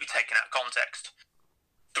then that could be taken out of context.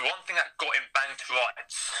 The one thing that got him banged to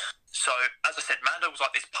rights, so as I said, Mando was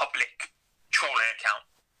like this public trolling account.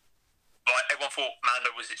 Right, everyone thought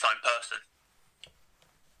Mando was its own person.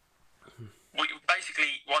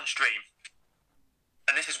 Basically, one stream,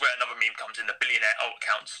 and this is where another meme comes in, the billionaire alt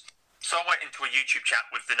accounts. So I went into a YouTube chat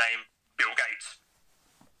with the name Bill Gates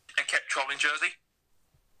and kept trolling Jersey.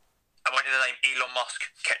 I went in the name Elon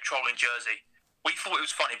Musk, kept trolling Jersey. We thought it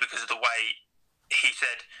was funny because of the way he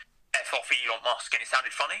said F off Elon Musk, and it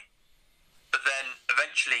sounded funny. But then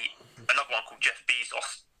eventually another one called Jeff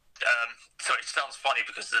Bezos, so it sounds funny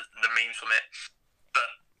because of the memes from it,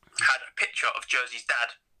 but had a picture of Jersey's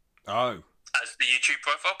dad. Oh. As the YouTube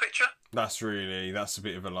profile picture. That's a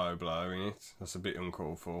bit of a low blow, isn't it? That's a bit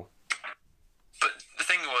uncalled for. But the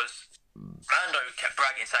thing was, Mando kept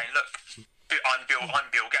bragging, saying, look, I'm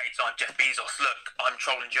Bill Gates, I'm Jeff Bezos, look, I'm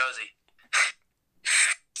trolling Jersey.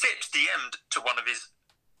 Sips DM'd to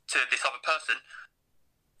this other person,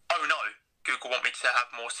 oh no, Google want me to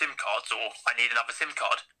have more SIM cards, or I need another SIM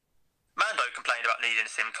card. Mando complained about needing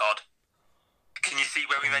a SIM card. Can you see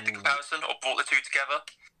where we made the comparison, or brought the two together?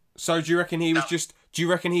 So do you reckon he was do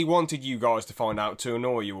you reckon he wanted you guys to find out to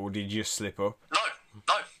annoy you, or did you just slip up? No.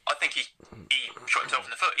 I think he shot himself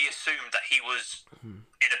in the foot. He assumed that he was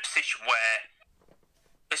in a position where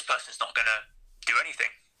this person's not going to do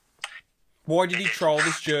anything. Why did he troll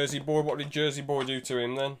this Jersey boy? What did Jersey boy do to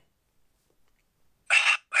him then?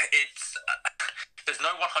 There's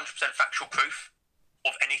no 100% factual proof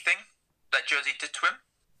of anything that Jersey did to him.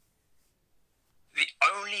 The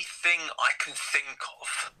only thing I can think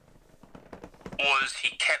of was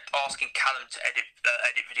he kept asking Callum to edit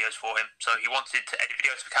videos for him. So he wanted to edit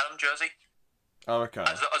videos for Callum, Jersey. Oh, okay.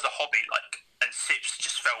 As a hobby, like, and Sips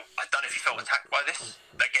just felt, I don't know if he felt attacked by this.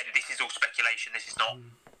 Again, this is all speculation. This is not,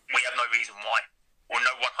 we have no reason why, or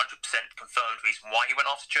no 100% confirmed reason why he went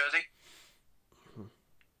after Jersey.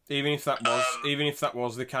 Even if that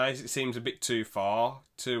was the case, it seems a bit too far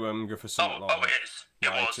to go for something like that. Oh, it is. It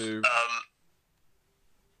was.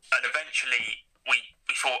 And eventually, we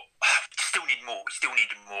thought, we still need more. We still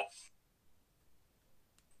needed more.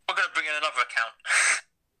 We're going to bring in another account.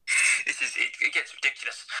 It gets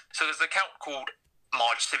ridiculous. So there's an account called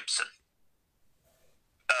Marge Simpson,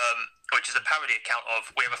 which is a parody account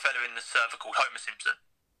of, we have a fellow in the server called Homer Simpson,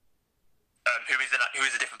 who is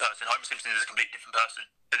a different person. Homer Simpson is a completely different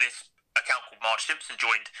person. But this account called Marge Simpson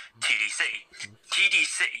joined TDC.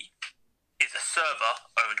 TDC is a server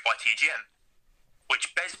owned by TGM,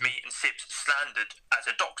 which Besme and Sips slandered as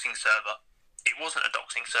a doxing server. It wasn't a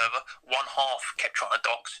doxing server. One half kept trying to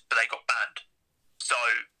dox, but they got banned. So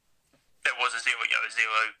there was a zero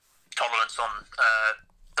tolerance on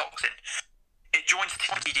doxing. It joins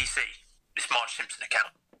TDC, this Marge Simpson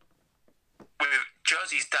account, with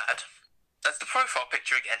Jersey's dad. That's the profile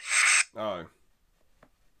picture again. Oh.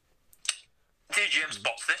 TGM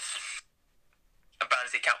spots this and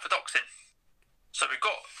bans the account for doxing. So we've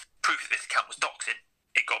got proof that this account was doxing.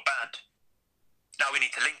 It got banned. Now we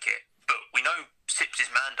need to link it, but we know Sips is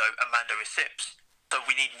Mando and Mando is Sips. So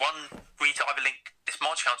we need to either link this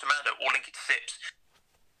Marge account to Mando or link it to Sips.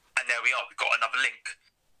 And there we are, we've got another link.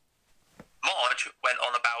 Marge went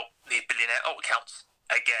on about the billionaire alt accounts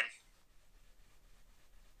again.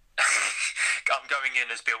 I'm going in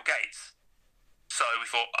as Bill Gates. So we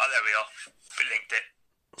thought, oh, there we are. We linked it.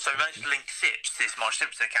 So we managed to link Sips to this Marge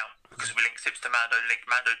Simpson account, because we linked Sips to Mando, linked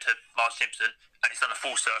Mando to Marge Simpson, and it's done a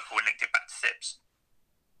full circle and linked it back to Sips.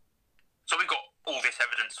 So we got all this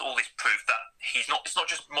evidence, all this proof that it's not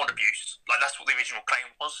just mod abuse, like that's what the original claim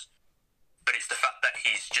was, but it's the fact that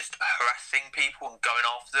he's just harassing people and going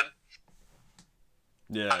after them.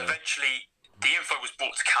 Yeah. And eventually, the info was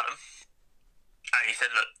brought to Callum, and he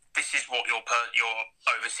said, look, this is what your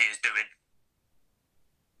overseer is doing,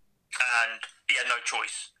 and he had no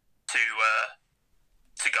choice to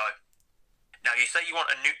go. Now you say you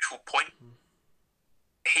want a neutral point.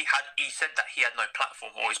 He said that he had no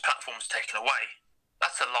platform, or his platform was taken away.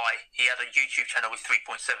 That's a lie. He had a YouTube channel with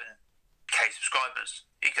 3.7k subscribers.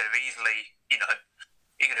 He could have easily,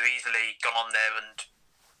 gone on there and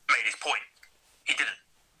made his point. He didn't.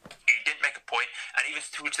 He didn't make a point, and even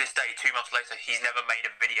to this day, 2 months later, he's never made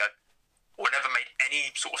a video or never made any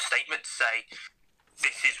sort of statement to say,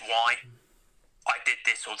 this is why I did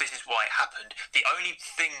this, or this is why it happened. The only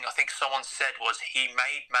thing I think someone said was he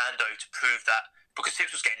made Mando to prove that, because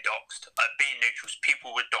Sips was getting doxxed, being neutrals,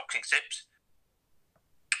 people were doxing Sips,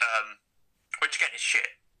 which again is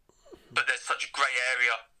shit. But there's such a grey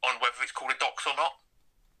area on whether it's called a dox or not.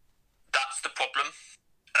 That's the problem.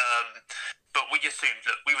 But we assumed,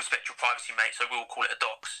 look, we respect your privacy, mate, so we'll call it a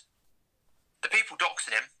dox. The people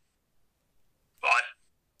doxing him, right,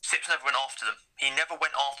 Sips never went after them. He never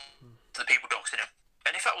went after the people doxing him.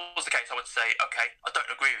 And if that was the case, I would say, okay, I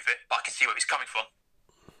don't agree with it, but I can see where he's coming from.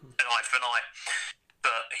 An eye for an eye.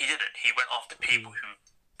 But he didn't. He went after people who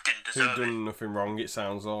didn't deserve it. Who'd done nothing wrong, it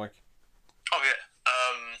sounds like. Oh, yeah.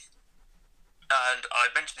 And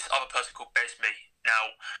I mentioned this other person called Besme.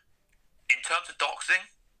 Now, in terms of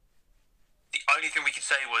doxing, the only thing we could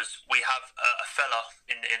say was we have a fella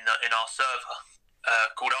in our server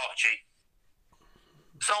called Archie.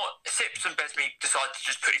 So Sips and Besme decided to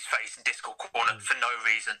just put his face in Discord corner for no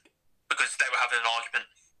reason, because they were having an argument.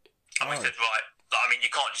 And we said, right, I mean,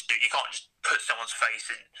 you can't just put someone's face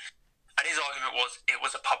in. And his argument was it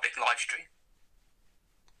was a public live stream.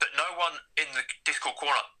 But no one in the Discord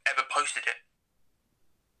corner ever posted it.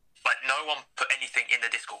 Like, no one put anything in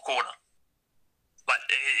the Discord corner. Like,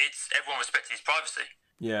 it's everyone respected his privacy.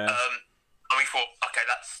 Yeah. And we thought, okay,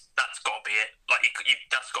 that's got to be it. Like,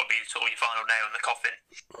 that's got to be sort of your final nail in the coffin.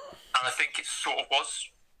 And I think it sort of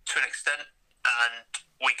was, to an extent. And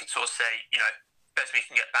we could sort of say, you know, Besme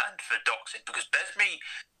can get banned for doxing, because Besme,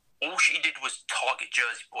 all she did was target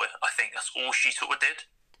Jersey Boy. I think that's all she sort of did.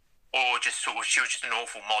 Or just sort of, she was just an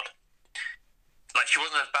awful mod. Like, she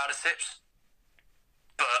wasn't as bad as Sips,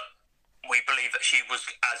 but we believe that she was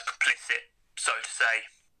as complicit, so to say,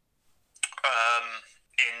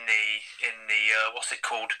 in the what's it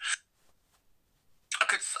called?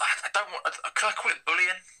 Could I call it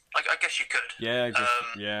bullying? I guess you could. Yeah,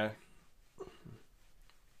 yeah.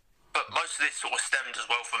 But most of this sort of stemmed as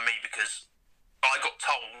well from me, because I got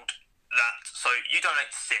told that, so you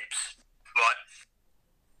donate to Sips, right?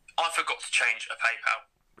 I forgot to change a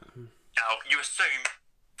PayPal. Now, you assume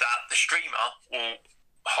that the streamer will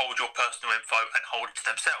hold your personal info and hold it to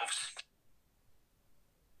themselves.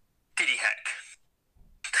 Did he heck?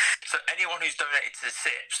 So anyone who's donated to the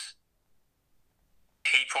Sips,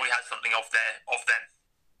 he probably has something of them.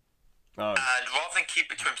 Oh. And rather than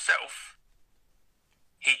keep it to himself,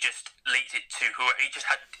 he just leaked it to whoever.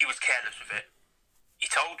 He was careless with it. He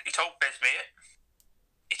told Besme it.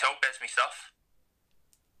 He told Besme stuff.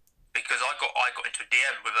 Because I got into a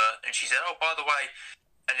DM with her, and she said, "Oh, by the way,"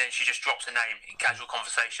 and then she just drops a name in casual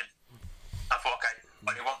conversation. I thought, okay,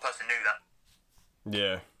 only one person knew that.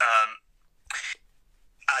 Yeah.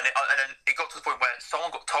 And then it got to the point where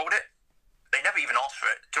someone got told it. They never even asked for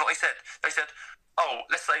it. Do you know what they said? They said, "Oh,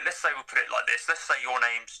 let's say we'll put it like this. Let's say your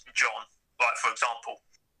name's John, right, for example."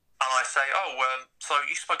 And I say, "Oh, so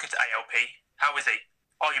you've spoken to ALP. How is he?"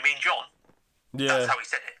 "Oh, you mean John?" Yeah. That's how he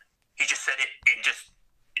said it. He just said it.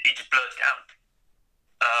 He just blurted it out.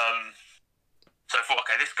 So I thought,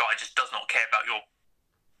 okay, this guy just does not care about your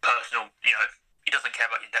personal, you know, he doesn't care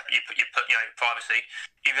about your privacy,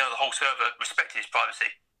 even though the whole server respected his privacy.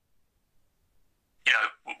 You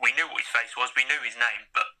know, we knew what his face was, we knew his name,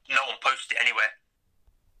 but no one posted it anywhere.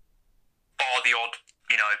 Bar the odd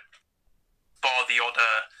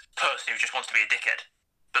person who just wants to be a dickhead,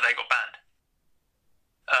 but they got banned.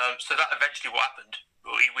 So that eventually what happened.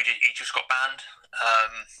 He just got banned,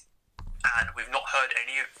 and we've not heard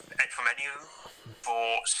from any of them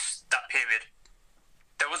for that period.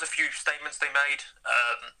 There was a few statements they made,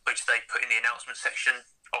 which they put in the announcement section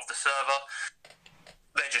of the server.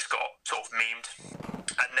 They just got sort of memed,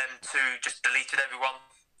 and then just deleted everyone.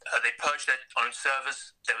 They purged their own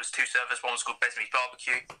servers. There was 2 servers. One was called Besme's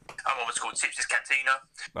Barbecue, and one was called Sips' Cantina.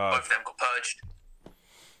 Both of them got purged,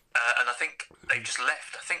 and I think they've just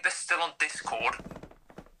left. I think they're still on Discord,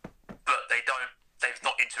 but they've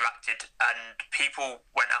not interacted, and people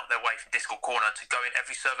went out their way from Discord corner to go in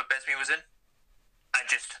every server Besme was in and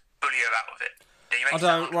just bully her out of it.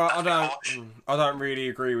 I don't really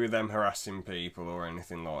agree with them harassing people or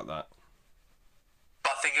anything like that.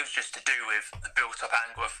 But I think it was just to do with the built-up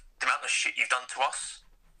anger of the amount of shit you've done to us,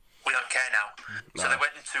 we don't care now. No. So they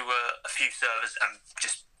went into a few servers and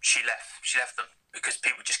just she left them because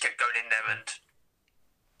people just kept going in there, and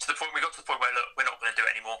to the point we got to the point where, look, we're not going to do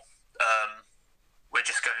it anymore. We're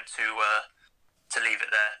just going to leave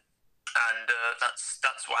it there, and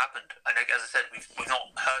that's what happened. And as I said, we've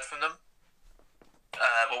not heard from them.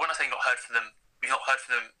 Well, when I say not heard from them, we've not heard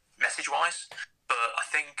from them message-wise. But I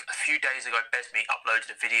think a few days ago, Besme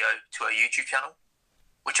uploaded a video to her YouTube channel,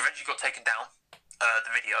 which eventually got taken down.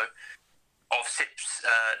 The video of Sips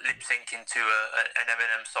lip syncing to an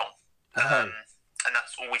Eminem song, and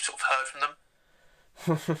that's all we've sort of heard from them.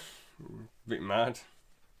 Bit mad.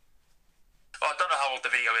 Well, I don't know how old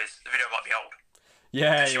the video is. The video might be old.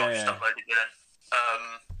 Yeah. Just uploaded it then.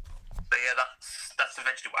 But yeah, that's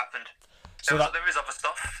eventually what happened. So there is other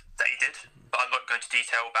stuff that he did, but I'm not going to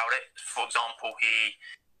detail about it. For example, he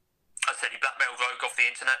blackmailed Rogue off the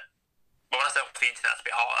internet. But when I say off the internet, that's a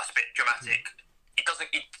bit hard. That's a bit dramatic.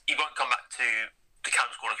 He won't come back to the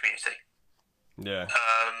Callum's Corner community. Yeah.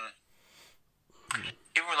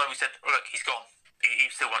 Even though we said, look, he's gone, he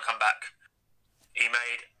still won't come back. He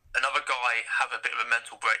made another guy have a bit of a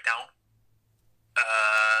mental breakdown.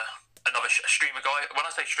 Another streamer guy. When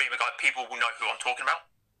I say streamer guy, people will know who I'm talking about.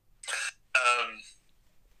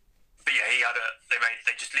 But yeah,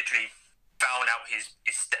 they just literally found out his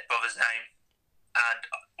stepbrother's name and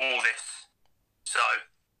all this. So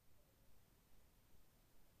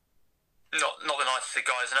not the nicest of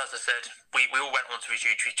guys. And as I said, we all went onto his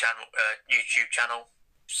YouTube channel,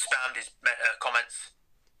 spammed his comments.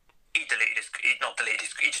 He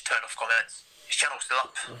just turned off comments. His channel's still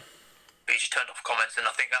up, but he just turned off comments, and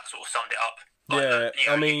I think that sort of summed it up. Like,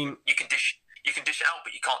 I mean, you can dish it out,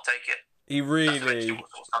 but you can't take it. He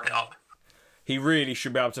really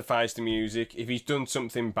should be able to face the music. If he's done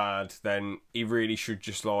something bad, then he really should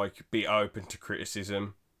just be open to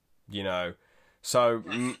criticism, So,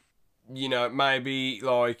 maybe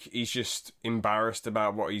he's just embarrassed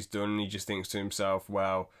about what he's done. And he just thinks to himself,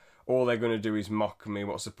 well, all they're going to do is mock me.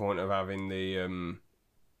 What's the point of having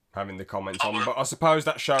the comments on? But I suppose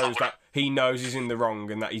that shows that he knows he's in the wrong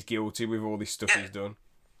and that he's guilty with all this stuff he's done.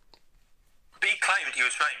 But he claimed he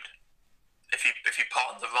was framed. If you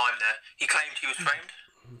pardon the rhyme there, he claimed he was framed.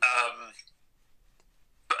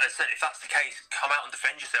 But as I said, if that's the case, come out and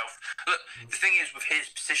defend yourself. Look, the thing is, with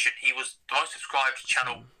his position, he was the most subscribed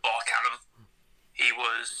channel by Callum. He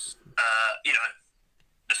was,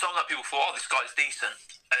 the song that people thought, oh, this guy's decent,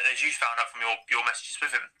 as you found out from your messages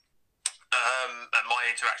with him, and my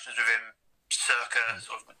interactions with him circa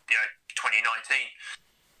sort of 2019.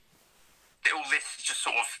 All this is just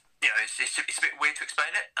sort of it's a bit weird to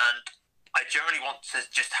explain it, and I generally want to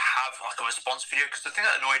just have a response video, because the thing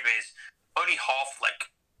that annoyed me is only half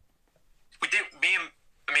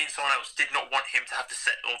me and someone else did not want him to have to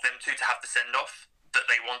them two to have the send off that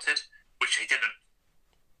they wanted, which they didn't.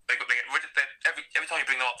 Every time you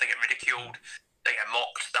bring them up, they get ridiculed, they get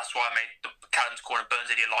mocked. That's why I made the Callum's Corner Burns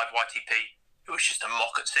Idiot Live YTP. It was just a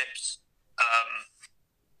mock at Sips,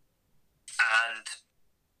 and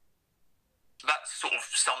that sort of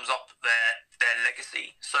sums up their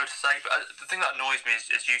legacy, so to say. But the thing that annoys me is,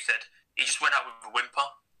 as you said, he just went out with a whimper.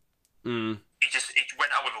 He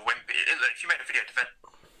went out with a whimper. If you made a video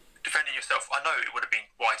defending yourself, I know it would have been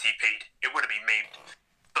YTP'd, it would have been memed,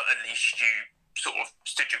 but at least you sort of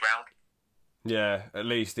stood your ground. Yeah, at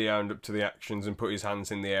least he owned up to the actions and put his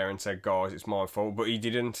hands in the air and said, guys, it's my fault. But he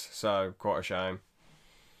didn't, so quite a shame.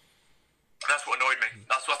 That's what annoyed me.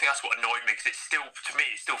 I think that's what annoyed me, because it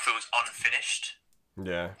still feels unfinished.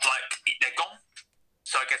 Yeah. They're gone.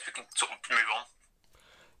 So I guess we can sort of move on.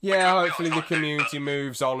 Yeah, hopefully the community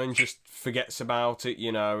moves on and just forgets about it,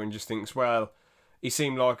 and just thinks, well, he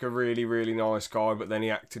seemed like a really, really nice guy, but then he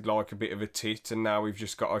acted like a bit of a tit, and now we've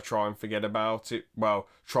just got to try and forget about it. Well,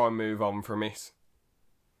 try and move on from it.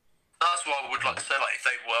 That's what I would like to say. If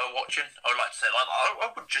they were watching, I would like to say, I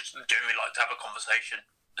would just genuinely like to have a conversation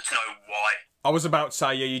to know why. I was about to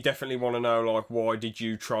say, yeah, you definitely want to know, why did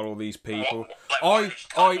you troll all these people? Why?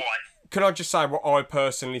 Can I just say what I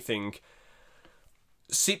personally think?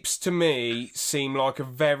 Sips, to me, seemed like a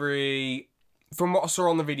very... From what I saw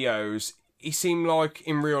on the videos, he seemed like,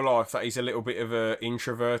 in real life, that he's a little bit of an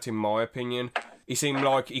introvert, in my opinion. He seemed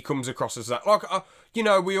like he comes across as that.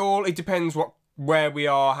 We all... It depends where we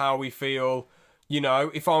are, how we feel.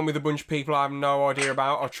 If I'm with a bunch of people I have no idea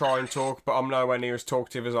about, I'll try and talk, but I'm nowhere near as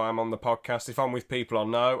talkative as I am on the podcast. If I'm with people I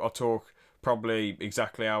know, I'll talk probably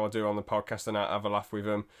exactly how I do on the podcast and I'll have a laugh with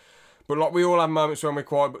them. But we all have moments when we're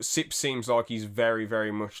quiet, but Sips seems like he's very,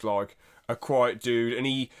 very much like a quiet dude. And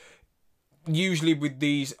he, usually with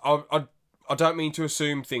these, I I don't mean to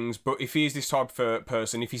assume things, but if he is this type of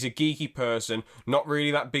person, if he's a geeky person, not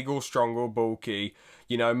really that big or strong or bulky,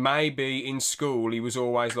 you know, maybe in school he was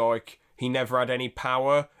always like, he never had any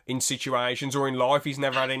power in situations, or in life he's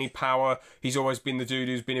never had any power. He's always been the dude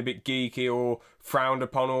who's been a bit geeky or frowned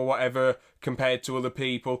upon or whatever compared to other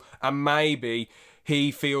people. And maybe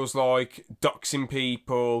he feels like doxing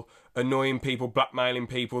people, annoying people, blackmailing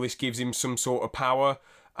people, this gives him some sort of power,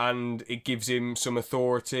 and it gives him some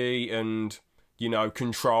authority and, you know,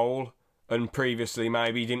 control. And previously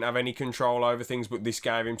maybe he didn't have any control over things, but this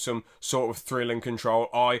gave him some sort of thrill and control.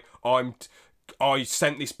 I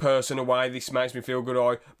sent this person away, this makes me feel good.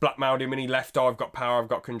 I blackmailed him and he left. I've got power, I've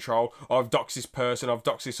got control. I've doxed this person, I've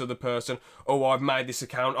doxed this other person. Oh, I've made this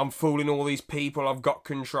account, I'm fooling all these people, I've got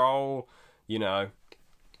control, you know.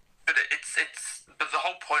 But but the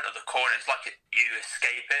whole point of the corner is like you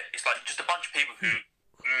escape it. It's like just a bunch of people who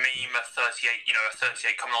meme a 38, you know, a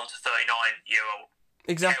 38 coming on to 39-year-old.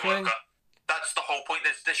 Exactly. That's the whole point.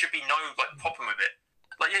 There should be no like problem with it.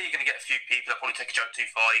 Like, yeah, you're going to get a few people that probably take a joke too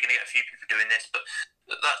far. You're going to get a few people doing this, but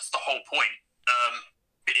that's the whole point.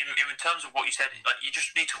 In terms of what you said, like, you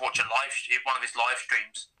just need to watch one of his live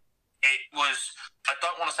streams. It was, I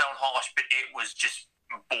don't want to sound harsh, but it was just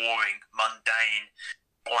boring, mundane,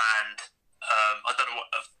 bland. I don't know what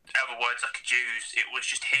other words I could use. It was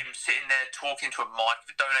just him sitting there talking to a mic.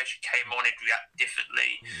 If a donation came on, he'd react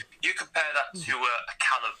differently. You compare that to a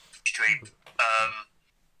Callum stream.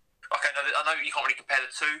 Okay, no, I know you can't really compare the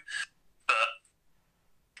two, but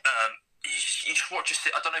you just watch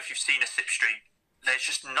I don't know if you've seen a Sip stream. There's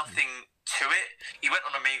just nothing to it. He went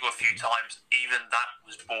on Amigo a few times. Even that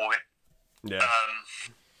was boring. Yeah.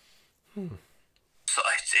 So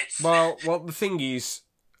it's well, the thing is,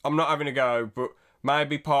 I'm not having a go, but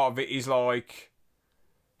maybe part of it is like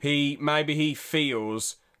maybe he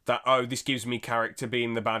feels that, oh, this gives me character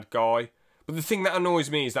being the bad guy. But the thing that annoys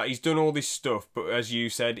me is that he's done all this stuff, but as you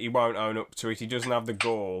said, he won't own up to it. He doesn't have the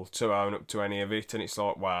gall to own up to any of it, and it's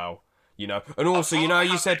like, wow, you know. And also, you know,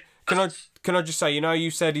 you said, can I just say, you know, you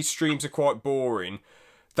said his streams are quite boring.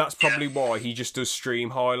 That's probably why he just does stream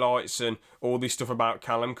highlights and all this stuff about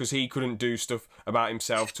Callum, because he couldn't do stuff about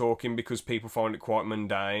himself talking because people find it quite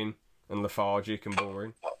mundane and lethargic and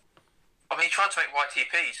boring. I mean, he tried to make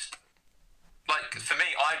YTPs. Like, for me,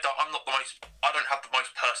 I don't have the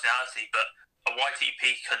most personality, but a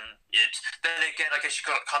YTP can. Then again, I guess you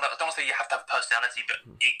got kind of. I don't want to say you have to have personality, but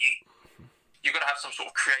you got to have some sort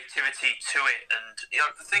of creativity to it. And you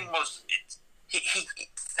know, the thing was,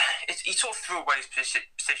 he sort of threw away his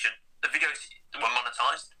position. The videos were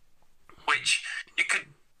monetized, which you could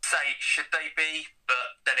say should they be,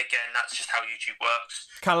 but then again, that's just how YouTube works.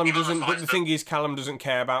 Callum doesn't. But the thing is, Callum doesn't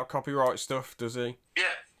care about copyright stuff, does he?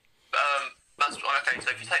 Yeah. That's okay.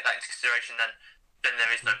 So if you take that into consideration, then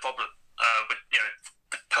there is no problem with, you know,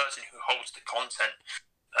 the person who holds the content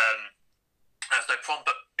has no problem.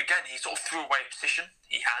 But again, he sort of threw away a position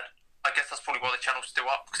he had. I guess that's probably why the channel's still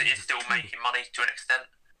up, because it is still making money to an extent.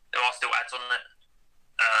 There are still ads on it.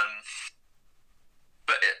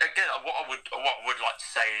 But again, what I would like to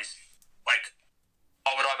say is, like,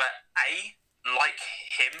 I would either like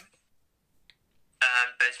him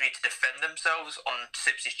and there's need to defend themselves on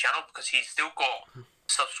Sipsy's channel because he's still got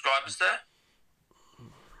subscribers there,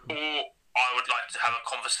 or I would like to have a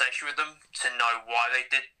conversation with them to know why they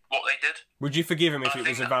did what they did. Would you forgive him if it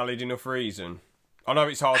was a valid enough reason? I know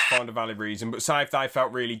it's hard to find a valid reason, but say if they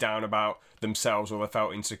felt really down about themselves or they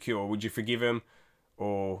felt insecure, would you forgive him?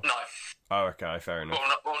 Or no. Oh, okay, fair enough.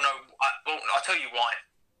 Well, I'll tell you why.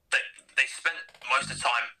 They spent most of the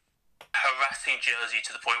time harassing Jersey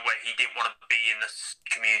to the point where he didn't want to be in this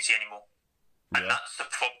community anymore. And that's the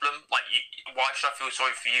problem. Like, why should I feel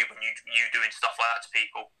sorry for you when you doing stuff like that to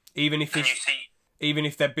people? Even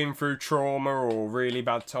if they've been through trauma or really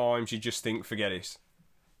bad times, you just think, forget it.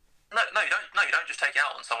 No, you don't. No, you don't just take it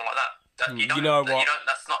out on someone like that. You know what?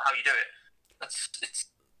 That's not how you do it. It's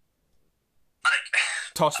like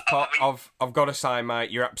Tosspot. I've got to say,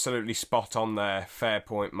 mate, you're absolutely spot on there. Fair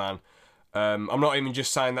point, man. I'm not even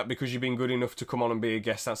just saying that because you've been good enough to come on and be a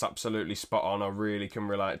guest. That's absolutely spot on. I really can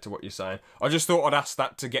relate to what you're saying. I just thought I'd ask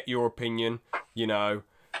that to get your opinion. You know.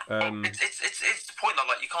 It's the point though.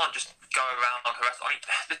 Like, you can't just go around and harass. I mean,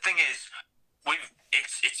 the thing is,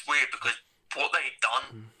 it's weird because what they've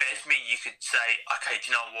done. There's me. You could say, okay,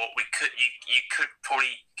 do you know what? You could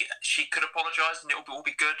probably. She could apologise and it'll all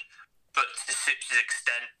be good. But to Sips's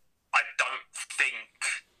extent, I don't think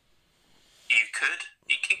you could.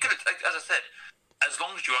 It could, as I said, as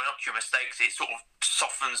long as you own up to your mistakes, it sort of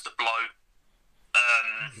softens the blow.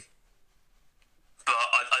 But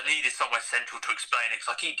I needed somewhere central to explain it.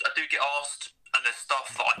 Cause I do get asked and there's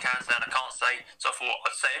stuff that I can say and I can't say. So I thought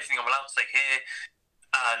I'd say everything I'm allowed to say here,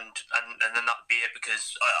 and then that'd be it,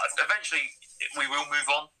 because eventually we will move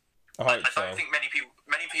on. I don't think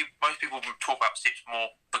most people would talk about Sips more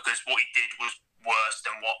because what he did was worse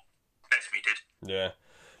than what Esme did. Yeah.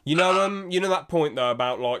 You know that point though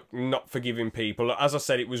about like not forgiving people. As I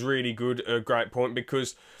said, it was really good, a great point,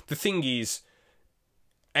 because the thing is,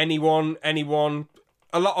 anyone,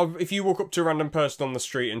 a lot of, if you walk up to a random person on the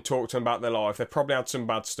street and talk to them about their life, they've probably had some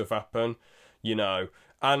bad stuff happen, you know,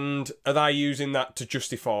 and are they using that to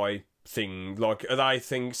justify things? Like, are they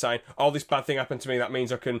saying, oh, this bad thing happened to me, that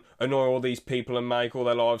means I can annoy all these people and make all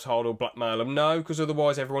their lives hard or blackmail them? No, because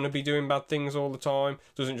otherwise everyone would be doing bad things all the time.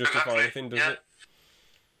 Doesn't justify anything, does it?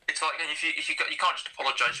 It's like, you can't just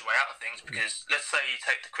apologise your way out of things, because let's say you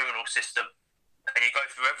take the criminal system and you go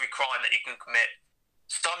through every crime that you can commit.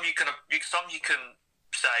 Some you can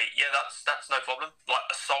say, yeah, that's no problem. Like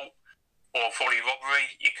assault or folly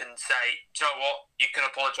robbery, you can say, do you know what? You can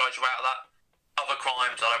apologise your way out of that. Other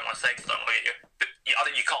crimes, I don't want to say because I don't want to get you. But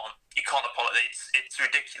you can't. You can't apologise. It's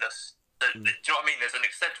ridiculous. Do you know what I mean? There's an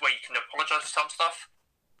extent where you can apologise for some stuff,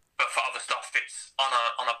 but for other stuff, it's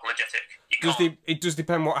unapologetic. It does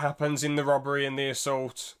depend what happens in the robbery and the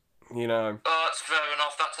assault, you know. That's fair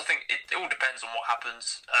enough. I think it all depends on what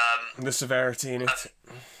happens. The severity in it.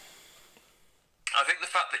 I think the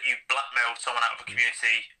fact that you blackmailed someone out of a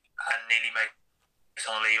community and nearly made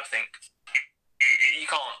someone leave, I think you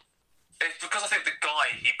can't. It's because I think the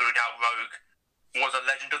guy he bullied out, Rogue, was a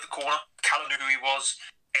legend of the corner. Callum knew who he was.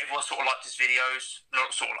 Everyone sort of liked his videos.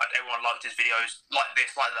 Not sort of like, everyone liked his videos. Like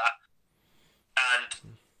this, like that. And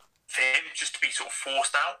for him just to be sort of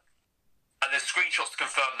forced out. And there's screenshots to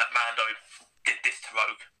confirm that Mando did this to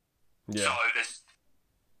Rogue. Yeah. So there's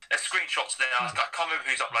screenshots there. I can't remember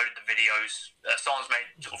who's uploaded the videos. Someone's made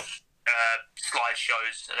sort of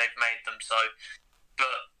slideshows and they've made them. So,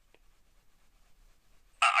 but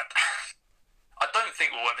I don't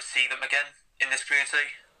think we'll ever see them again in this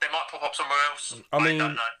community. They might pop up somewhere else. I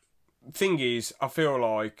don't know. Thing is, I feel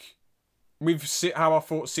like how I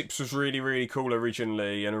thought Sips was really, really cool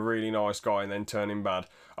originally and a really nice guy and then turning bad.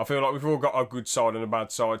 I feel like we've all got a good side and a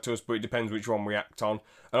bad side to us, but it depends which one we act on.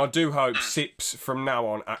 And I do hope Sips from now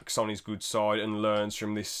on acts on his good side and learns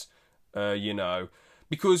from this, you know.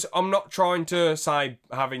 Because I'm not trying to say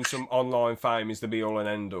having some online fame is the be-all and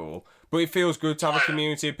end-all, but it feels good to have a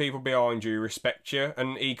community of people behind you who respect you,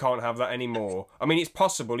 and he can't have that anymore. I mean, it's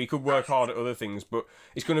possible, he could work hard at other things, but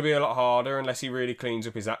it's going to be a lot harder unless he really cleans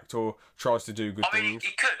up his act or tries to do good things. I mean,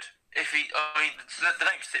 he could. The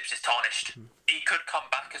name Sips is tarnished. He could come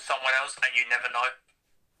back as someone else, and you never know.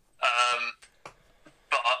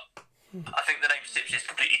 But I think the name Sips is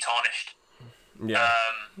completely tarnished. Yeah.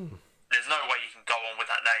 There's no way you can go on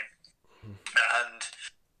with that name. And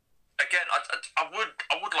again, I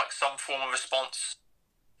would like some form of response,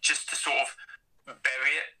 just to sort of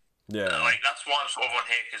bury it. Yeah. Like that's why I'm sort of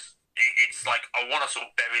on here, because it's like I want to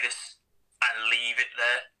sort of bury this and leave it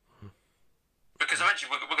there. Because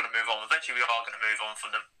eventually we're going to move on. Eventually we are going to move on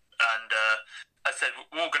from them. And as I said,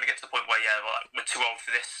 we're all going to get to the point where we're too old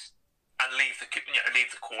for this, and leave the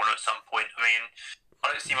corner at some point. I mean, I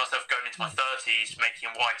don't see myself going into my 30s making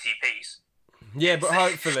YTPs. Yeah, but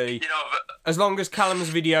hopefully, as long as Callum's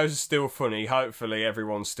videos are still funny, hopefully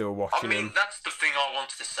everyone's still watching him. That's the thing I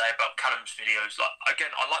wanted to say about Callum's videos. Like, again,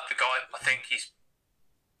 I like the guy. I think he's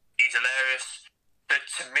hilarious. But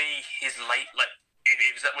to me, his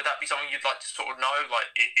would that be something you'd like to sort of know? Like,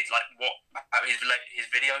 it's like what his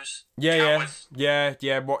videos?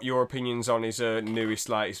 Yeah. What your opinions on his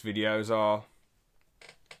latest videos are?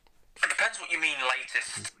 It depends what you mean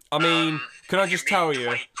latest. I mean, can I just tell you?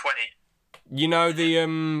 2020. You know the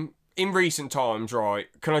in recent times, right?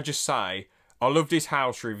 Can I just say I loved his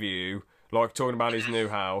house review, like talking about his new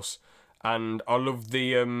house, and I loved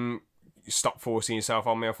the stop forcing yourself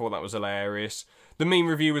on me. I thought that was hilarious. The meme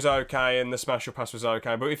review was okay, and the smash or pass was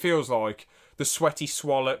okay, but it feels like the sweaty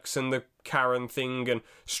swallocks and the Karen thing and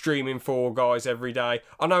streaming Fall Guys every day.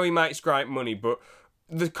 I know he makes great money, but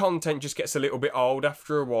the content just gets a little bit old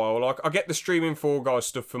after a while. Like, I get the streaming Fall Guys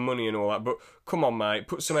stuff for money and all that, but come on, mate,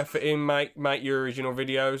 put some effort in, make your original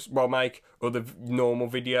videos. Well, make other normal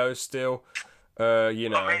videos still. You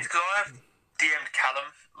know. I mean, because I've DM'd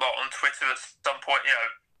Callum on Twitter at some point.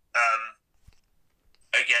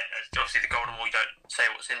 Again, obviously the golden rule, you don't say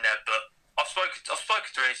what's in there, but I've spoken to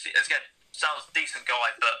him. Again, sounds decent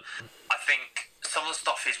guy, but I think some of the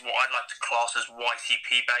stuff is what I'd like to class as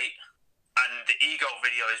YTP bait. And the Eagle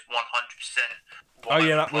video is 100%. Oh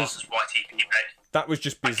yeah, that was YTP bait. That was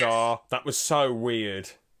just bizarre. That was so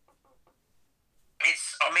weird.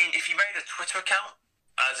 I mean, if you made a Twitter account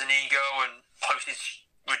as an Ego and post his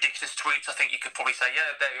ridiculous tweets. I think you could probably say,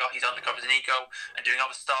 yeah, there you are, he's undercover as an ego and doing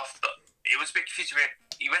other stuff. But it was a bit confusing.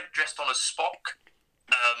 He went dressed on as Spock,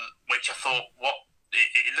 which I thought, what?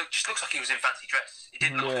 It just looks like he was in fancy dress. It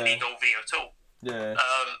didn't look like an ego video at all. Yeah. And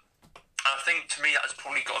I think to me that has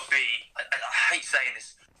probably got to be, I hate saying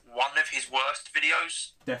this, one of his worst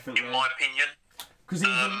videos. Definitely. In my opinion. Because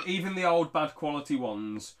even the old bad quality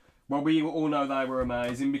ones, well, we all know they were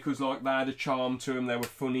amazing because like they had a charm to them. They were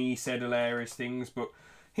funny, he said hilarious things. But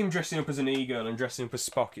him dressing up as an e-girl and dressing up as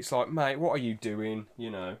Spock, it's like, mate, what are you doing?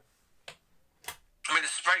 You know. I mean, the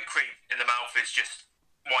spray cream in the mouth is just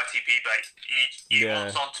YTP based. You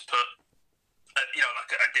want someone to put,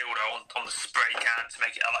 like a dildo on the spray can to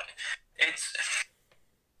make it like it's.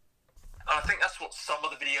 And I think that's what some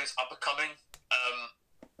of the videos are becoming.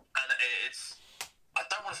 And it's. I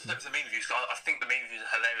don't want to flip the meme reviews because I think the meme reviews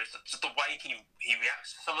are hilarious. Just the way he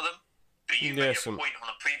reacts to some of them. But you made a point on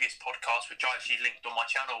a previous podcast, which I actually linked on my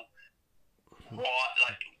channel.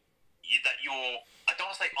 That you're. I don't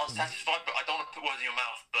want to say unsatisfied, but I don't want to put words in your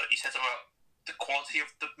mouth. But you said something about the quality of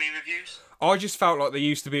the meme reviews. I just felt like they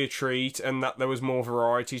used to be a treat and that there was more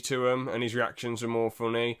variety to them and his reactions were more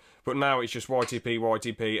funny. But now it's just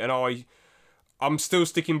YTP, and I'm still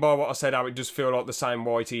sticking by what I said, how it does feel like the same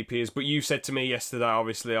YTPs. But you said to me yesterday,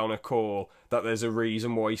 obviously on a call, that there's a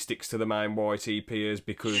reason why he sticks to the main YTPs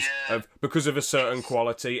because of a certain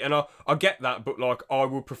quality. And I get that, but like I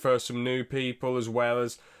would prefer some new people as well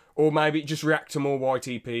as, or maybe just react to more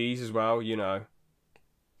YTPs as well. You know.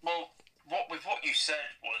 Well, what you said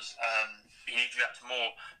was you need to react to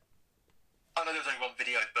more. I know there was only one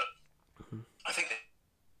video, but I think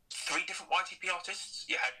 3 different YTP artists.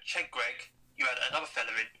 You had Ched Greg. You had another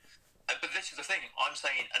fella in, but this is the thing. I'm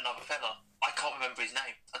saying another fella. I can't remember his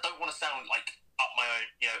name. I don't want to sound like up my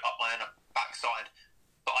own backside,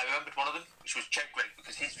 but I remembered one of them, which was Ched Greg,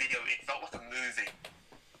 because his video it felt like a movie,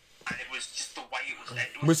 and it was just the way it was.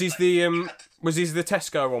 Was his the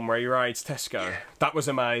Tesco one where he raids Tesco? Yeah. That was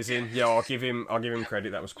amazing. Yeah, I'll give him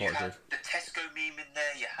credit. That was quite good. The Tesco meme in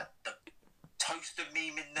there. You had the toaster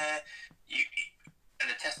meme in there. And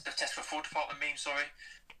the Tesco fraud department meme. Sorry.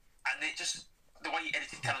 And it just, the way he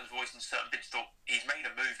edited Callum's voice in certain bits, thought he's made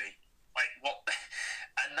a movie. Like, what?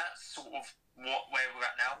 And that's sort of where we're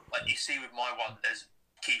at now. Like, you see with my one, there's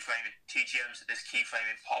keyframing TGMs, there's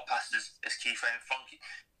keyframing pop pastas, there's keyframing funky.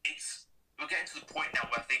 We're getting to the point now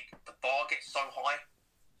where I think the bar gets so high.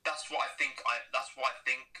 That's why I think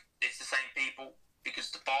it's the same people,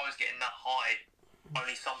 because the bar is getting that high.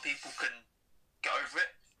 Only some people can get over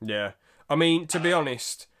it. Yeah. I mean, to be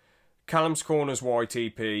honest, Callum's Corner's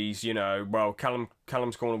YTPs,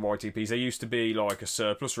 Callum's Corner YTPs, they used to be like a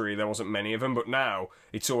surplus, really. There wasn't many of them, but now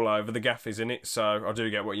it's all over the gaff, isn't it? So I do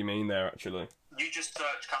get what you mean there, actually. You just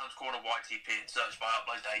search Callum's Corner YTP and search by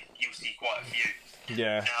upload date, you'll see quite a few.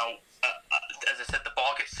 Yeah. Now, as I said, the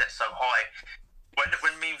bar gets set so high. When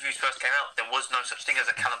meme reviews first came out, there was no such thing as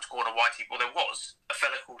a Callum's Corner YTP. Well, there was. A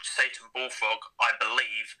fella called Satan Bullfrog, I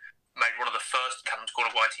believe, made one of the first Callum's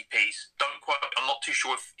Corner YTPs. Don't quote, I'm not too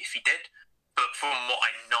sure if he did, but from what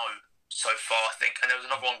I know so far, I think. And there was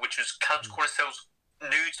another one which was Callum's Corner sells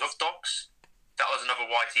nudes of dogs. That was another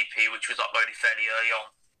YTP which was uploaded fairly early on.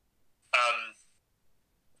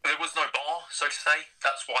 There was no bar, so to say.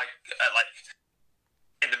 That's why,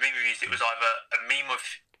 in the meme reviews, it was either a meme of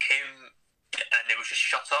him and it was just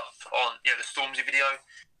shut up on, the Stormzy video,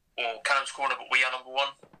 or Callum's Corner, but we are number one.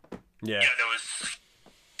 Yeah. There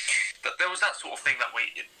was that sort of thing that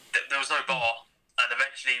there was no bar, and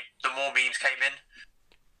eventually the more memes came in,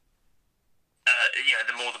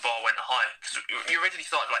 the more the bar went higher. Because you originally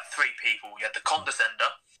started like 3 people. You had the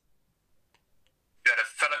Condescender, you had a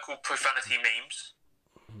fella called Profanity Memes,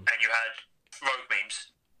 and you had Rogue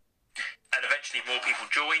Memes. And eventually more people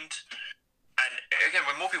joined, and again,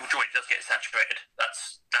 when more people join, it does get saturated.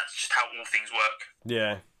 That's just how all things work.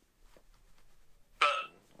 Yeah.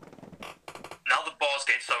 But now the bar's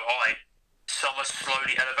getting so high, some are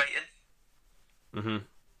slowly elevating.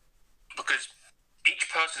 Because each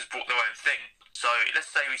person's brought their own thing. So let's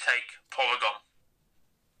say we take Polygon.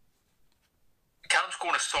 Callum's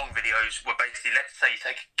Corner song videos were basically, let's say you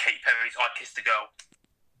take Katy Perry's I Kissed a Girl.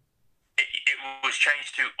 It was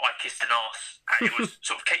changed to I Kissed an Arse. And it was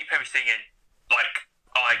sort of Katy Perry singing, like,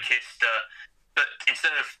 I kissed her. But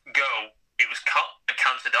instead of girl, it was cut and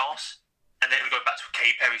cancelled arse. And then it would go back to a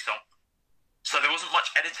Katy Perry song. So there wasn't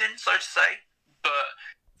much editing, so to say, but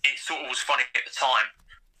it sort of was funny at the time.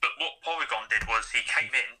 But what Polygon did was he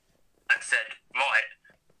came in and said, right,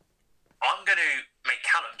 I'm going to make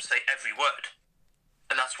Callum say every word.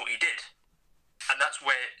 And that's what he did. And that's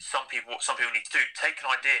where some people need to do. Take an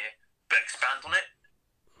idea, but expand on it.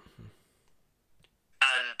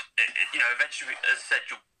 and eventually, as I said,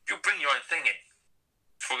 you'll bring your own thing in.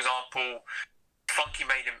 For example, Funky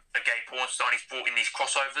made him a gay porn star, and he's brought in these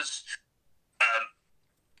crossovers.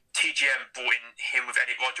 TGM brought in him with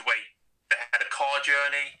Elliot Rodger, where they had a car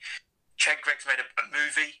journey. Chad Greggs made a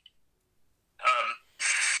movie.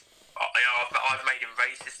 I've made him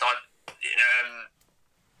racist. I'm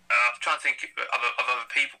trying to think of other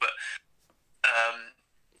people, but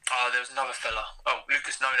there was another fella. Oh,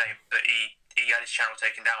 Lucas No Name, but he had his channel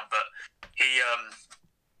taken down, but he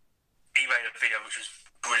made a video which was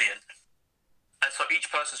brilliant. And so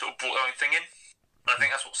each person sort of brought their own thing in. And I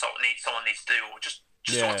think that's what someone needs to do, or just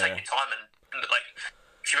sort of take your time and like,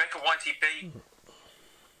 if you make a YTP,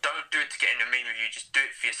 don't do it to get in a meme review. Just do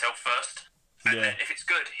it for yourself first, and then if it's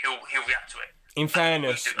good, he'll react to it. In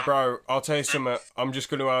fairness, bro, I'll tell you something. I'm just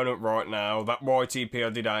going to own up right now. That YTP I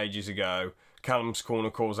did ages ago, Callum's Corner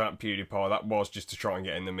calls out PewDiePie. That was just to try and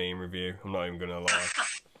get in the meme review. I'm not even going to lie.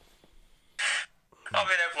 I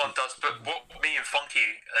mean, everyone does, but what me and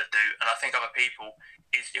Funky do, and I think other people,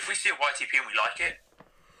 is if we see a YTP and we like it,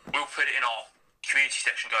 we'll put it in our community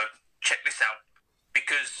section and go, check this out.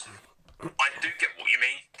 Because I do get what you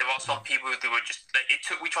mean. There are some people who were just,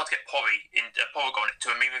 we tried to get Porygon to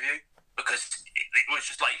a meme review, because it was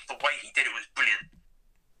just like, the way he did it was brilliant.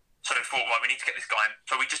 So we thought, right, we need to get this guy in.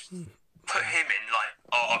 So we just put him in, like,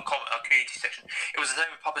 our community section. It was the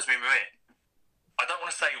same with Papa's Meme Maria. I don't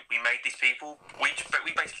want to say we made these people. We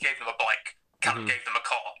basically gave them a bike. Callum gave them a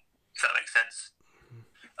car. If that makes sense.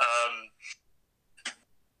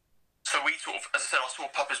 So we sort of, as I said, I saw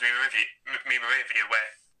Papa's Meme Maria video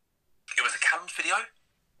where it was a Callum's video,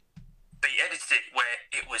 but he edited it where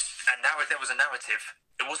it was there was a narrative.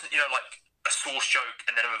 It wasn't, like a source joke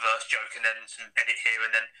and then a reverse joke and then some edit here,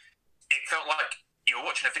 and then it felt like you were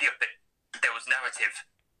watching a video, but there was narrative.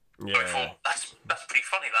 Yeah. So I thought, that's pretty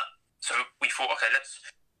funny, that. So we thought, okay, let's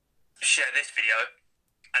share this video,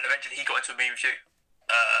 and eventually he got into a meme review,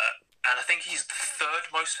 and I think he's the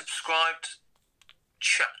third most subscribed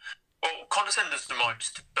chat. Well, Condescender's the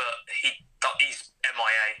most, but he's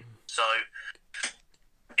MIA, so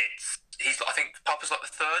I think Papa's like the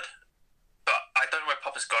third, but I don't know where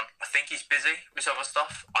Papa's gone. I think he's busy with other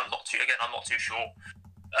stuff. I'm not too sure.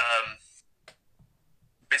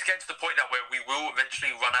 But it's getting to the point now where we will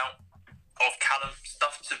eventually run out of Callum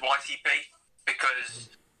stuff to YTP, because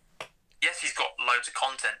yes, he's got loads of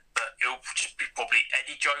content, but it'll just be probably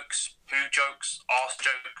Eddie jokes, poo jokes, arse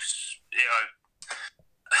jokes,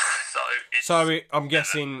 So I'm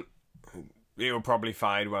guessing it'll probably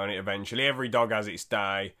fade, won't it, eventually? Every dog has its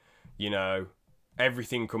day,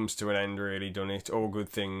 everything comes to an end, really, doesn't it? All good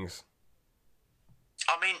things.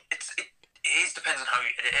 I mean, it depends on how you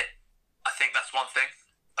edit it. I think that's one thing.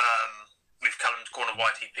 With Callum's Corner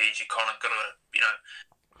YTPs, you kind of got to,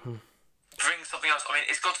 bring something else. I mean,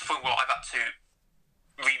 it's got to the point where I've had to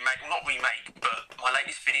not remake, but my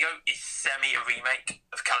latest video is a remake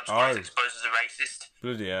of Callum's Corner exposed as a racist.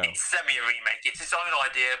 Bloody hell. It's a remake. It's its own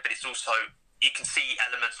idea, but it's also, you can see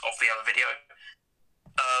elements of the other video.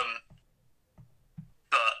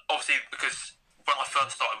 But obviously, because when I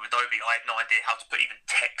first started with Adobe, I had no idea how to put even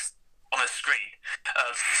text on a screen.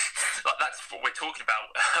 Like, that's what we're talking about.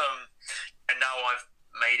 And now I've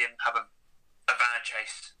made him have a van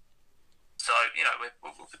chase. So,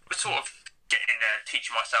 we're sort of getting there,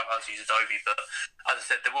 teaching myself how to use Adobe. But as I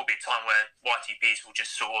said, there will be a time where YTPs will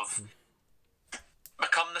just sort of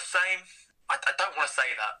become the same. I don't want to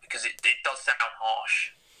say that, because it does sound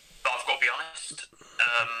harsh. But I've got to be honest.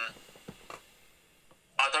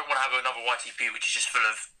 I don't want to have another YTP which is just full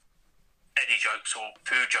of Eddie jokes or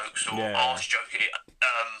poo jokes or arse jokes. I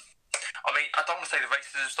mean, I don't want to say the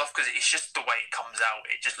racism stuff, because it's just the way it comes out.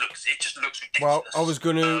 It just looks ridiculous. Well,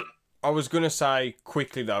 I was gonna say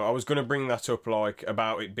quickly though. I was gonna bring that up, like,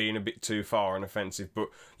 about it being a bit too far and offensive. But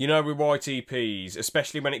with YTPs,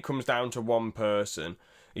 especially when it comes down to one person,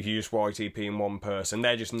 if you just YTP in one person,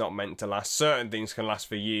 they're just not meant to last. Certain things can last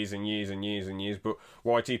for years and years and years and years, but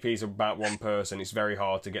YTPs are about one person. It's very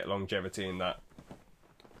hard to get longevity in that.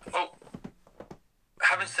 Well,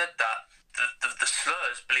 having said that, the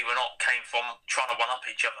slurs, believe it or not, came from trying to one-up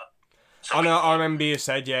each other. So I remember you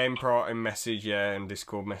said, in message, in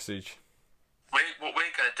Discord message. What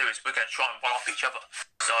we're going to do is we're going to try and one-up each other.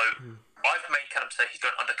 So I've made Callum say he's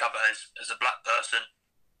going undercover as a black person.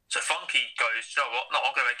 So Funky goes, you know what? No,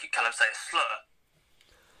 I'm going to make Callum say a slur.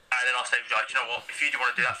 And then I say, right, you know what? If you do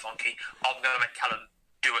want to do that, Funky, I'm going to make Callum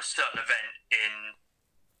do a certain event in,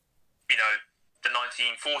 the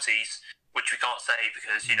 1940s, which we can't say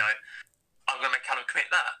because, I'm going to make Callum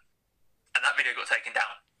commit that. And that video got taken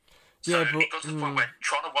down. So it got to the point where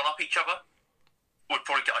trying to one-up each other would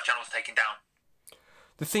probably get our channels taken down.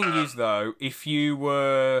 The thing is, though, if you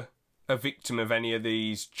were a victim of any of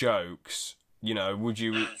these jokes, you know, would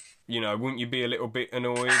you, you know, wouldn't you be a little bit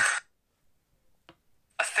annoyed?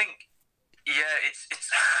 I think, yeah, it's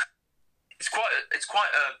quite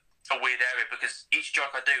a weird area because each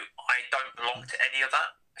joke I do, I don't belong to any of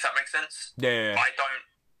that. If that makes sense. Yeah. I don't.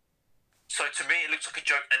 So to me, it looks like a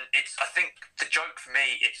joke, and I think the joke for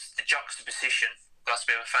me, it's the juxtaposition. That's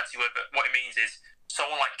a bit of a fancy word, but what it means is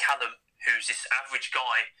someone like Callum, who's this average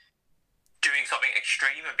guy, doing something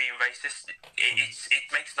extreme and being racist. It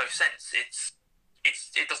makes no sense. It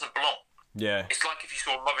doesn't belong. Yeah. It's like if you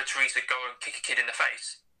saw Mother Teresa go and kick a kid in the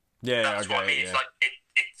face. Yeah, that's what I mean. Yeah. It's like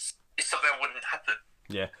it's something that wouldn't happen.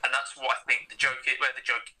 Yeah. And that's what I think the joke is, where the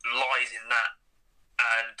joke lies in that.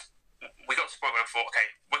 And we got to the point where we thought, okay,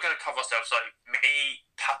 we're going to cover ourselves. So me,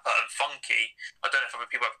 Papa, and Funky. I don't know if other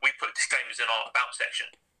people have. We put disclaimers in our about section.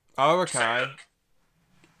 Oh, okay. So, look,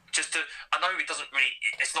 I know it doesn't really.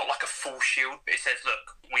 It's not like a full shield, but it says,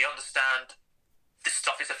 look, we understand this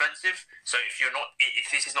stuff is offensive. So if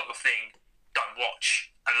this is not your thing, don't watch.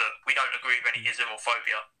 And look, we don't agree with any ism or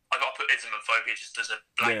phobia. I got to put ism and phobia just as a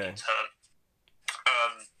blanket term.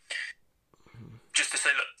 Just to say,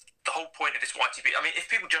 look, the whole point of this YTP. I mean, if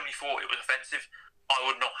people generally thought it was offensive, I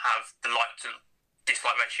would not have the like to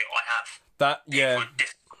dislike ratio I have. That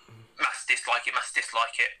Mass dislike it.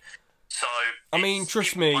 So I mean,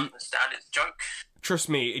 trust me. Understand it's a joke. Trust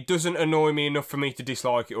me, it doesn't annoy me enough for me to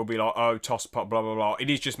dislike it or be like, oh, Tosspot, blah blah blah. It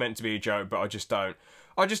is just meant to be a joke, but I just don't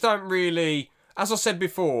really. As I said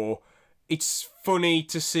before, it's funny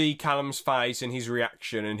to see Callum's face and his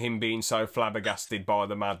reaction and him being so flabbergasted by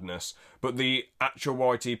the madness. But the actual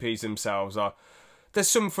YTPs themselves are. There's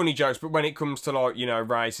some funny jokes, but when it comes to, like, you know,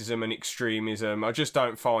 racism and extremism, I just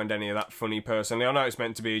don't find any of that funny personally. I know it's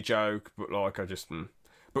meant to be a joke, but like I just.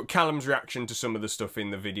 But Callum's reaction to some of the stuff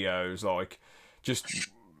in the videos, like, just,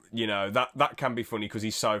 you know, that can be funny because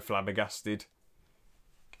he's so flabbergasted.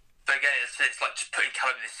 But again, it's like just putting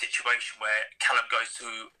Callum in this situation where Callum goes to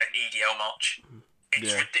an EDL march.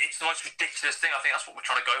 It's the most ridiculous thing. I think that's what we're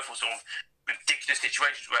trying to go for, sort of ridiculous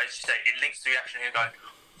situations where, as you say, it links to the reaction and you're going,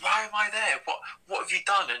 why am I there? What have you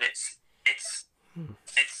done? And it's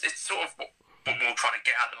sort of what we're trying to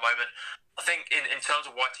get at the moment. I think in terms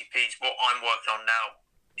of YTPs, what I'm working on now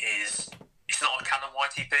is it's not a Callum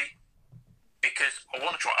YTP because I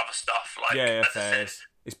want to try other stuff. Like, as I said,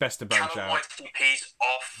 it's best to branch Callum out. YTPs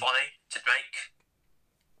are funny to make,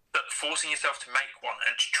 but forcing yourself to make one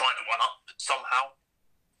and trying to one up somehow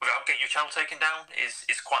without getting your channel taken down is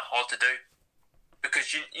quite hard to do,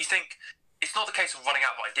 because you think it's not the case of running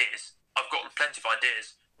out of ideas. I've got plenty of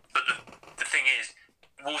ideas, but the thing is,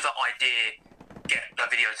 will that idea get that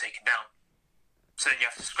video taken down? So then you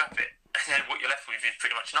have to scrap it, and then what you're left with is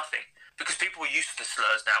pretty much nothing, because people are used to the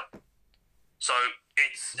slurs now. So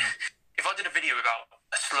it's if I did a video about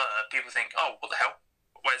a slur, people think, oh, what the hell?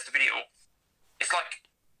 Where's the video? It's like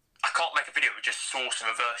I can't make a video with just source and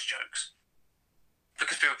reverse jokes,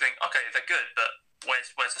 because people think, okay, they're good, but where's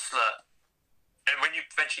the slur? And when you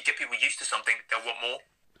eventually get people used to something, they'll want more.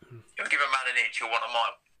 If you give a man an inch, he'll want a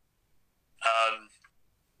mile.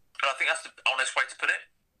 And I think that's the honest way to put it,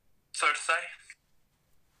 so to say.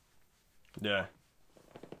 Yeah.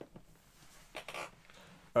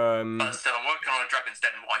 But still, I'm working on a Dragon's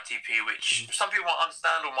Den YTP, which some people might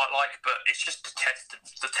understand or might like, but it's just to test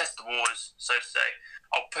the waters, so to say.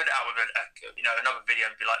 I'll put it out with another video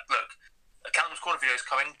and be like, look, a Callum's Corner video is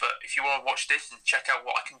coming, but if you want to watch this and check out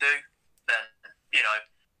what I can do, then, you know,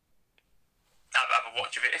 have a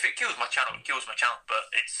watch of it. If it kills my channel, it kills my channel, but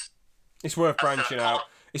it's worth branching out.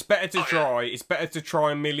 It's better to try. Yeah. It's better to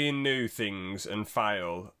try a million new things and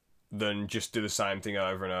fail than just do the same thing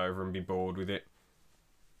over and over and be bored with it.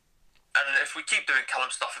 And if we keep doing Callum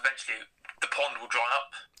stuff, eventually the pond will dry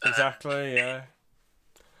up. Exactly, yeah.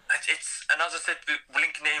 And as I said,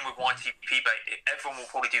 linking it in with YTP bait, everyone will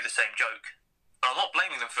probably do the same joke. And I'm not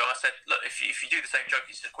blaming them for it. I said, look, if you do the same joke,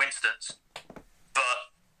 it's a coincidence. But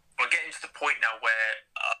we're getting to the point now where,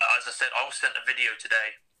 as I said, I was sent a video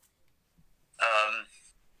today.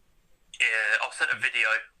 I was sent a video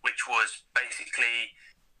which was basically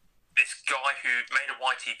this guy who made a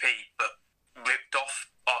YTP but ripped off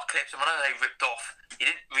our clips. And when I say ripped off, he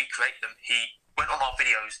didn't recreate them. He went on our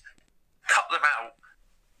videos, cut them out,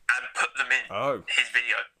 and put them in his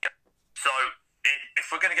video. So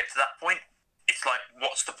if we're going to get to that point, it's like,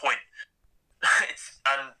 what's the point? I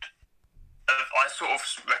sort of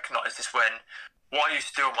recognised this when what I used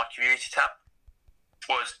to do on my community tab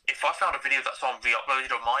was, if I found a video that someone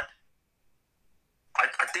re-uploaded of mine, I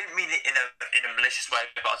didn't mean it in a malicious way,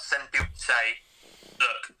 but I'd send people to say,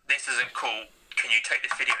 look, this isn't cool, can you take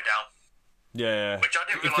this video down? Yeah. Which I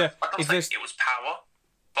didn't realise. I don't think it was power,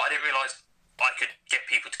 but I didn't realise I could get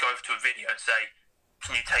people to go over to a video and say,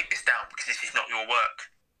 "Can you take this down because this is not your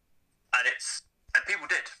work?" And people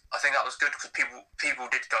did. I think that was good because people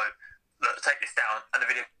did go, "Look, take this down," and the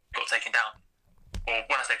video got taken down. Or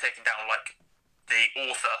when I say taken down, like the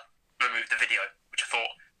author removed the video, which I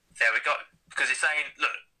thought, there we go, because it's saying,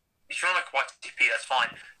 look, if you want to make a YTP, that's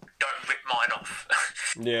fine. Don't rip mine off.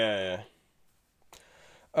 Yeah.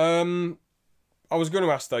 I was going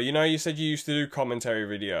to ask though. You know, you said you used to do commentary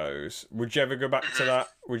videos. Would you ever go back to that?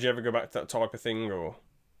 Would you ever go back to that type of thing, or?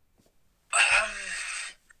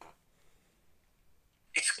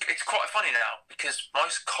 It's quite funny now because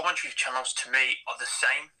most commentary channels to me are the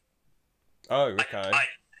same. Oh, okay.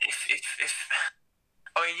 If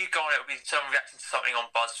I mean, you go on, it'll be someone reacting to something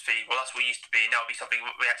on BuzzFeed. Well, that's what it used to be. Now it'll be something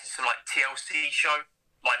reacting to some like TLC show,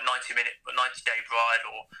 like 90 Day Bride,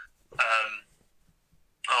 or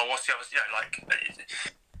what's the other? You know, like,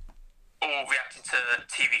 or reacting to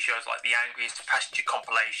TV shows like The Angriest Passenger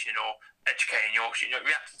Compilation or Educating Yorkshire. You know,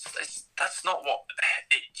 reacting to that's not what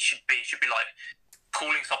it should be. It should be like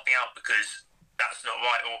calling something out because that's not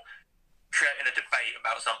right, or creating a debate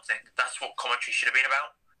about something. That's what commentary should have been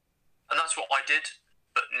about, and that's what I did.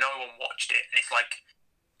 But no one watched it, and it's like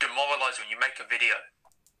demoralising when you make a video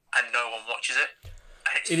and no one watches it.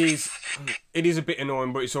 It is a bit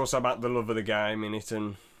annoying, but it's also about the love of the game in it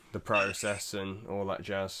and the process and all that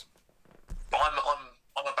jazz. But I'm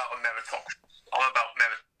about a meritocracy.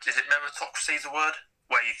 Is it meritocracy is the word?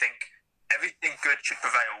 Where you think everything good should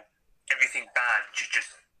prevail, everything bad should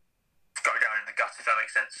just go down in the guts, if that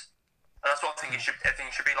makes sense. And that's what I think it should.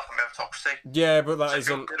 Everything should be like a meritocracy. Yeah, but that so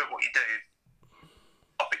isn't. If you're good at what you do,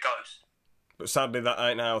 up it goes. But sadly, that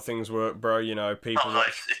ain't how things work, bro. You know, people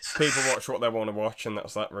watch what they want to watch, and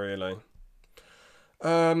that's that, really.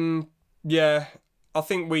 Yeah, I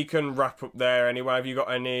think we can wrap up there anyway. Have you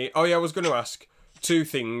got any? Oh yeah, I was going to ask two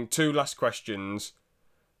last questions.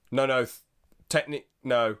 No.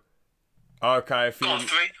 Okay, a few. Go on,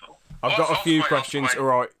 three. I've got a few questions. All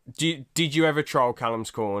right. Did you ever troll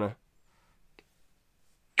Callum's Corner?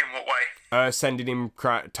 In what way? Sending him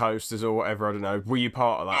toasters or whatever. I don't know. Were you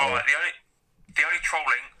part of that? Oh, the only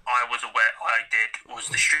trolling I was aware I did was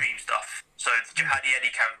the stream stuff. So the Jihadi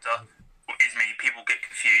Eddie character is me. People get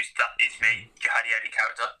confused. That is me, Jihadi Eddie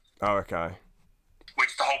character. Oh, okay.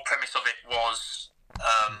 Which the whole premise of it was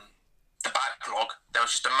the backlog. There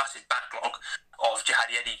was just a massive backlog of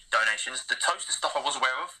Jihadi Eddie donations. The toaster stuff I was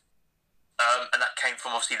aware of. And that came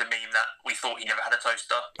from obviously the meme that we thought he never had a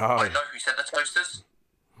toaster. Oh. I know who sent the toasters.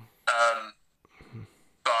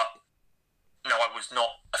 But no, I was not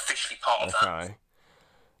officially part of that.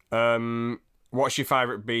 Okay. What's your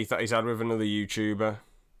favourite beef that he's had with another YouTuber?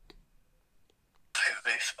 Favourite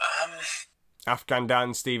beef? Afghan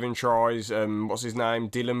Dan, Stephen Tries, what's his name?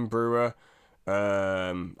 Dylan Brewer.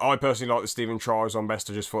 I personally like the Stephen Tries on best.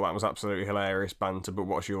 I just thought that was absolutely hilarious banter. But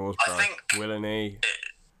what's yours, bro? I think Will and E.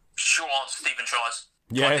 Short answer, Stephen Tries.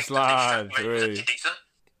 Yes, lad. Decent.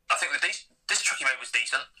 I think the diss track he made was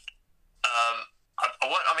decent.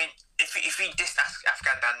 I mean, if he dissed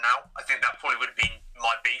Afghan Dan now, I think that probably would have been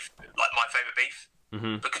my beef, like my favourite beef.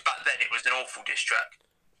 Because back then it was an awful diss track.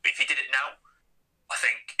 But if he did it now, I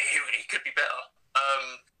think he could be better.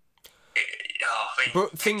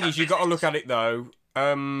 But thing is, you got to look at it though.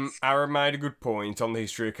 Aaron made a good point on the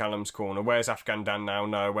history of Callum's Corner. Where's Afghan Dan now?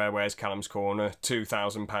 Nowhere. Where's Callum's Corner?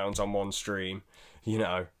 £2,000 on one stream. You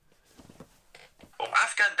know. Well,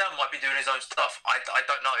 Afghan Dan might be doing his own stuff. I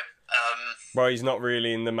don't know. Well, he's not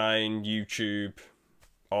really in the main YouTube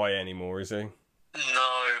eye anymore, is he? No,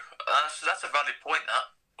 that's a valid point. That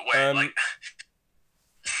where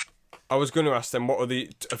I was going to ask them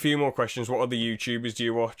a few more questions. What other YouTubers do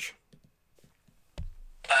you watch?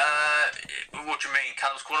 What do you mean,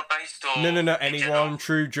 Callum's Corner based or No. Anyone?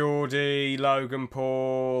 True Geordie, Logan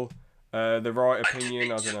Paul, The Right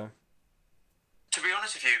Opinion. I don't know. To be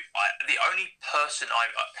honest with you, the only person I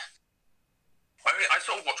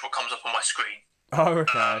sort of watch what comes up on my screen. Oh,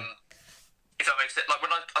 okay. If that makes sense. Like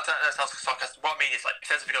when I don't know, that sounds sarcastic. What I mean is, like, if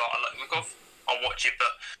there's a video I look off, I'll watch it.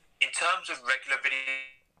 But in terms of regular video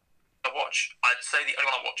I watch, I'd say the only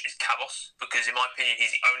one I watch is Kavos, because in my opinion,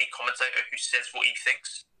 he's the only commentator who says what he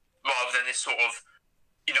thinks, rather than this sort of,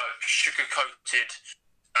 sugar-coated,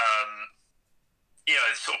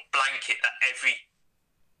 sort of blanket that every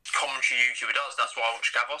commentary YouTuber does. That's why I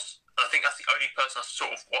watch Kavos. And I think that's the only person I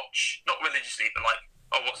sort of watch, not religiously, but like,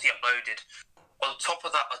 what's he uploaded? On top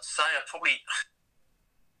of that, I'd say I probably...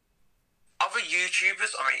 Other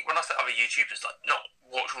YouTubers, I mean, when I say other YouTubers, like, not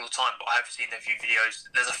watch all the time, but I have seen their few videos.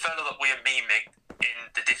 There's a fella that we're memeing in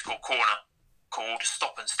the Discord corner called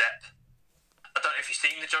Stop and Step. don't know if you've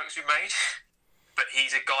seen the jokes we made, but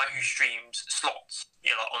he's a guy who streams slots,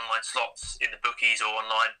 you know, like online slots in the bookies or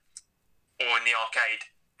online or in the arcade,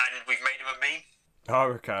 and we've made him a meme.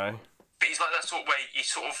 Oh, okay. But he's like that sort of way you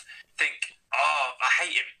sort of think, oh, I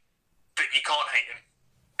hate him, but you can't hate him.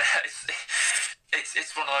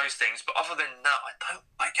 it's one of those things. But other than that,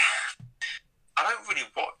 I don't really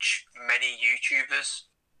watch many YouTubers.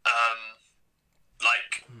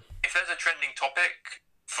 Like, if there's a trending topic,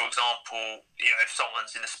 for example, you know, if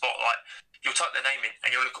someone's in the spotlight, you'll type their name in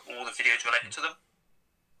and you'll look at all the videos related to them.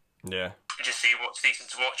 Yeah. And just see what's decent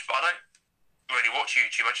to watch. But I don't really watch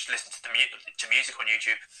YouTube. I just listen to to music on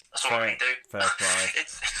YouTube. That's all I really do. Fair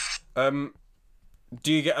play.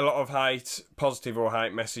 Do you get a lot of hate, positive or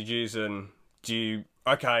hate messages? And do you?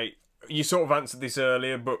 Okay, you sort of answered this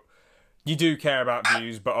earlier, but you do care about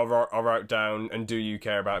views. But I wrote down, and do you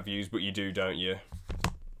care about views? But you do, don't you?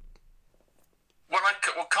 When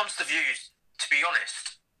it comes to views, to be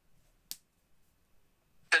honest,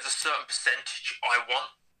 there's a certain percentage I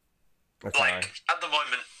want. Okay. Like, at the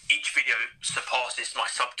moment, each video surpasses my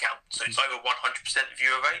sub count, so it's over 100%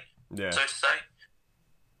 viewer rate, so to say.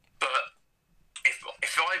 But if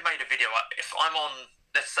I made a video, if I'm on,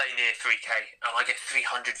 let's say, near 3k, and I get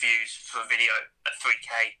 300 views for a video at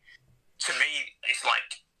 3k, to me, it's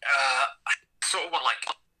like, I sort of want, like,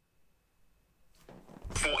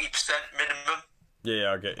 40% minimum.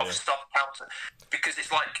 Yeah, I get you. Of sub count, because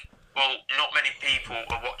it's like, well, not many people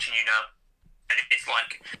are watching you now. And it's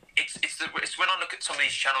like, it's when I look at some of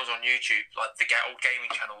these channels on YouTube, like the old gaming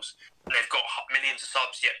channels, and they've got millions of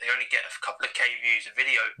subs, yet they only get a couple of K views a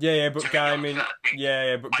video. Yeah, but gaming, but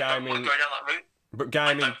gaming. I don't want to go down that route.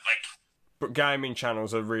 But gaming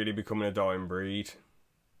channels are really becoming a dying breed.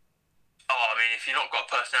 Oh, I mean, if you've not got a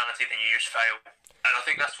personality, then you just fail. And I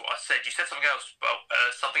think that's what I said. You said something else. Well,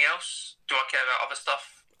 something else? Do I care about other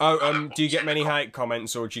stuff? Oh, do you get many hate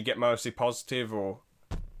comments, or do you get mostly positive, or?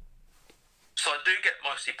 So I do get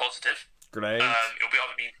mostly positive. Great. It'll be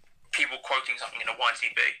either people quoting something in a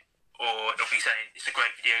YTP, or it'll be saying it's a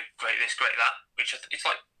great video, great this, great that. Which it's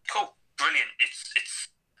like, cool, brilliant.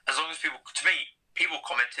 It's as long as people, to me, people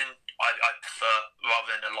commenting, I prefer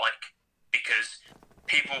rather than a like, because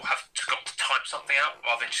people have got to type something out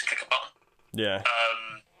rather than just click a button. Yeah.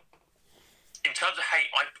 In terms of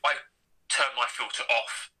hate, I turn my filter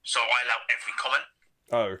off, so I allow every comment.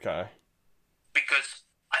 Oh, okay. Because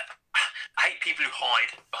I hate people who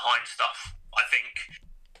hide behind stuff. I think,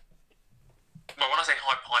 well, when I say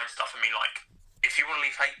hide behind stuff, I mean, like, if you want to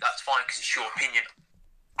leave hate, that's fine, because it's your opinion.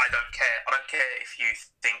 I don't care. I don't care if you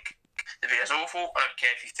think the video's awful. I don't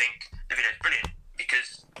care if you think the video's brilliant,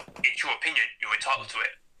 because it's your opinion. You're entitled to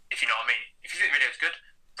it, if you know what I mean. If you think the video's good,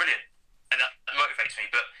 brilliant. And that motivates me.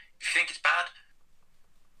 But if you think it's bad,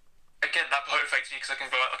 again, that motivates me, because I can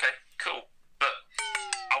go, okay, cool. But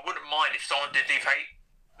I wouldn't mind if someone did leave hate,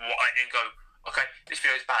 and go, okay, this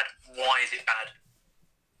video is bad. Why is it bad?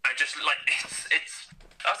 And just like, it's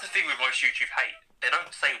that's the thing with most YouTube hate. They don't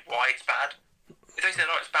say why it's bad. If they say,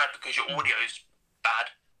 no, it's bad because your audio's bad,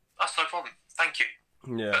 that's no problem. Thank you.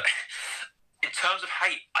 Yeah. But in terms of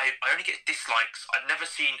hate, I only get dislikes. I've never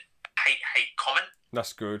seen hate comment. That's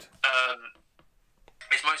good.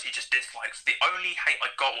 It's mostly just dislikes. The only hate I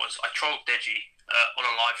got was I trolled Deji on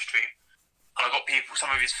a live stream, and I got people,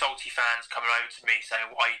 some of his salty fans, coming over to me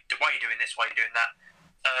saying, "Why are you doing this? Why are you doing that?"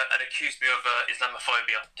 And accused me of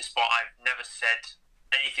Islamophobia, despite I've never said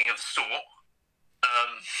anything of the sort.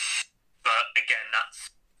 But again,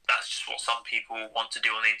 that's just what some people want to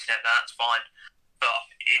do on the internet. That's fine. But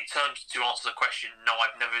in terms to answer the question, no,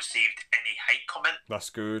 I've never received any hate comment.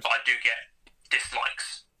 That's good. But I do get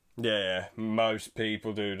dislikes. Yeah, most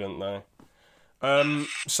people do, don't they?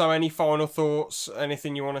 So any final thoughts?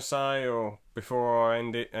 Anything you want to say, or before I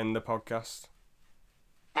end the podcast?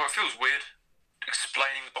 Well, it feels weird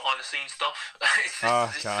explaining the behind the scenes stuff. It's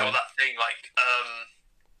just sort of that thing, like,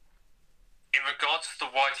 in regards to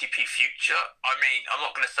the YTP future, I mean, I'm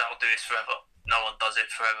not going to say I'll do this forever. No one does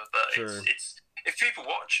it forever, but it's if people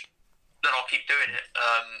watch, then I'll keep doing it.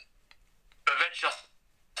 But eventually, I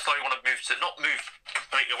slowly want to not move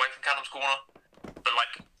completely away from Callum's Corner, but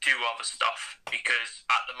like do other stuff, because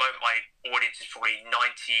at the moment my audience is probably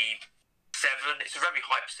 97. It's a very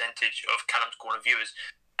high percentage of Callum's Corner viewers,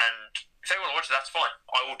 and if they want to watch it, that's fine.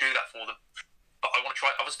 I will do that for them. But I want to try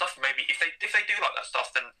other stuff. Maybe if they do like that stuff,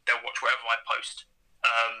 then they'll watch whatever I post.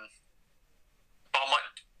 But I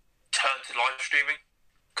might turn to live streaming,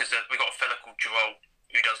 because we got a fella called Joel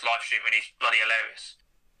who does live streaming. He's bloody hilarious.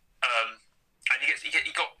 And he gets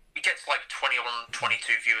like 21,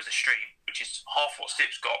 22 viewers a stream, which is half what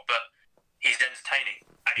Sip's got, but he's entertaining,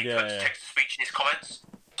 and he puts text to speech in his comments.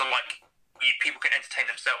 So like, people can entertain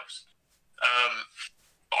themselves.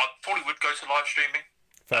 I probably would go to live streaming.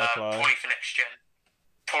 Fair play. Probably for next gen.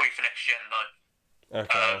 Though.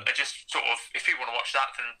 Okay. Just sort of, if people want to watch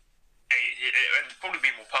that, then it'd probably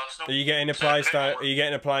be more personal. Are you getting a PlayStation? Are you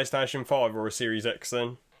getting a PlayStation 5 or a Series X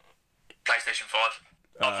then? PlayStation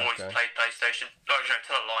 5. I've always played PlayStation. No,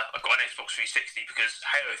 tell a lie. I got an Xbox 360 because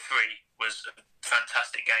Halo 3 was a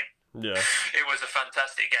fantastic game. Yeah. It was a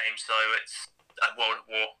fantastic game, so it's World at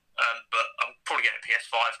War. But I'm probably getting a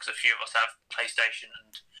PS5 because a few of us have PlayStation,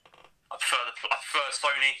 and I prefer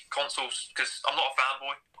Sony consoles because I'm not a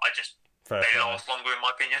fanboy. They last longer in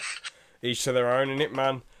my opinion. Each to their own, innit,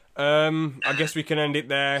 man? I guess we can end it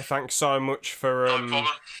there. Thanks so much for No problem.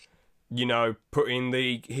 you know, putting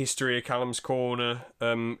the history of Callum's Corner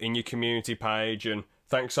in your community page, and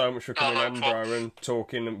thanks so much for coming on, bro, and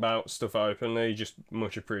talking about stuff openly. Just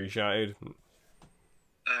much appreciated.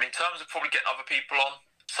 In terms of probably getting other people on,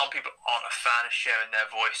 some people aren't a fan of sharing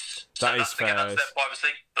their voice. So that is fair. That's their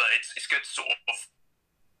privacy, but it's good to sort of.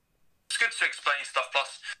 It's good to explain stuff.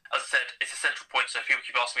 Plus, as I said, it's a central point. So if people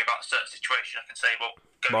keep asking me about a certain situation, I can say, "Well,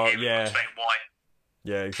 go here and explain why."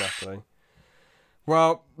 Yeah, exactly.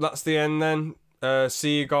 Well, that's the end then.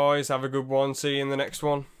 See you guys. Have a good one. See you in the next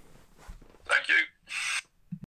one.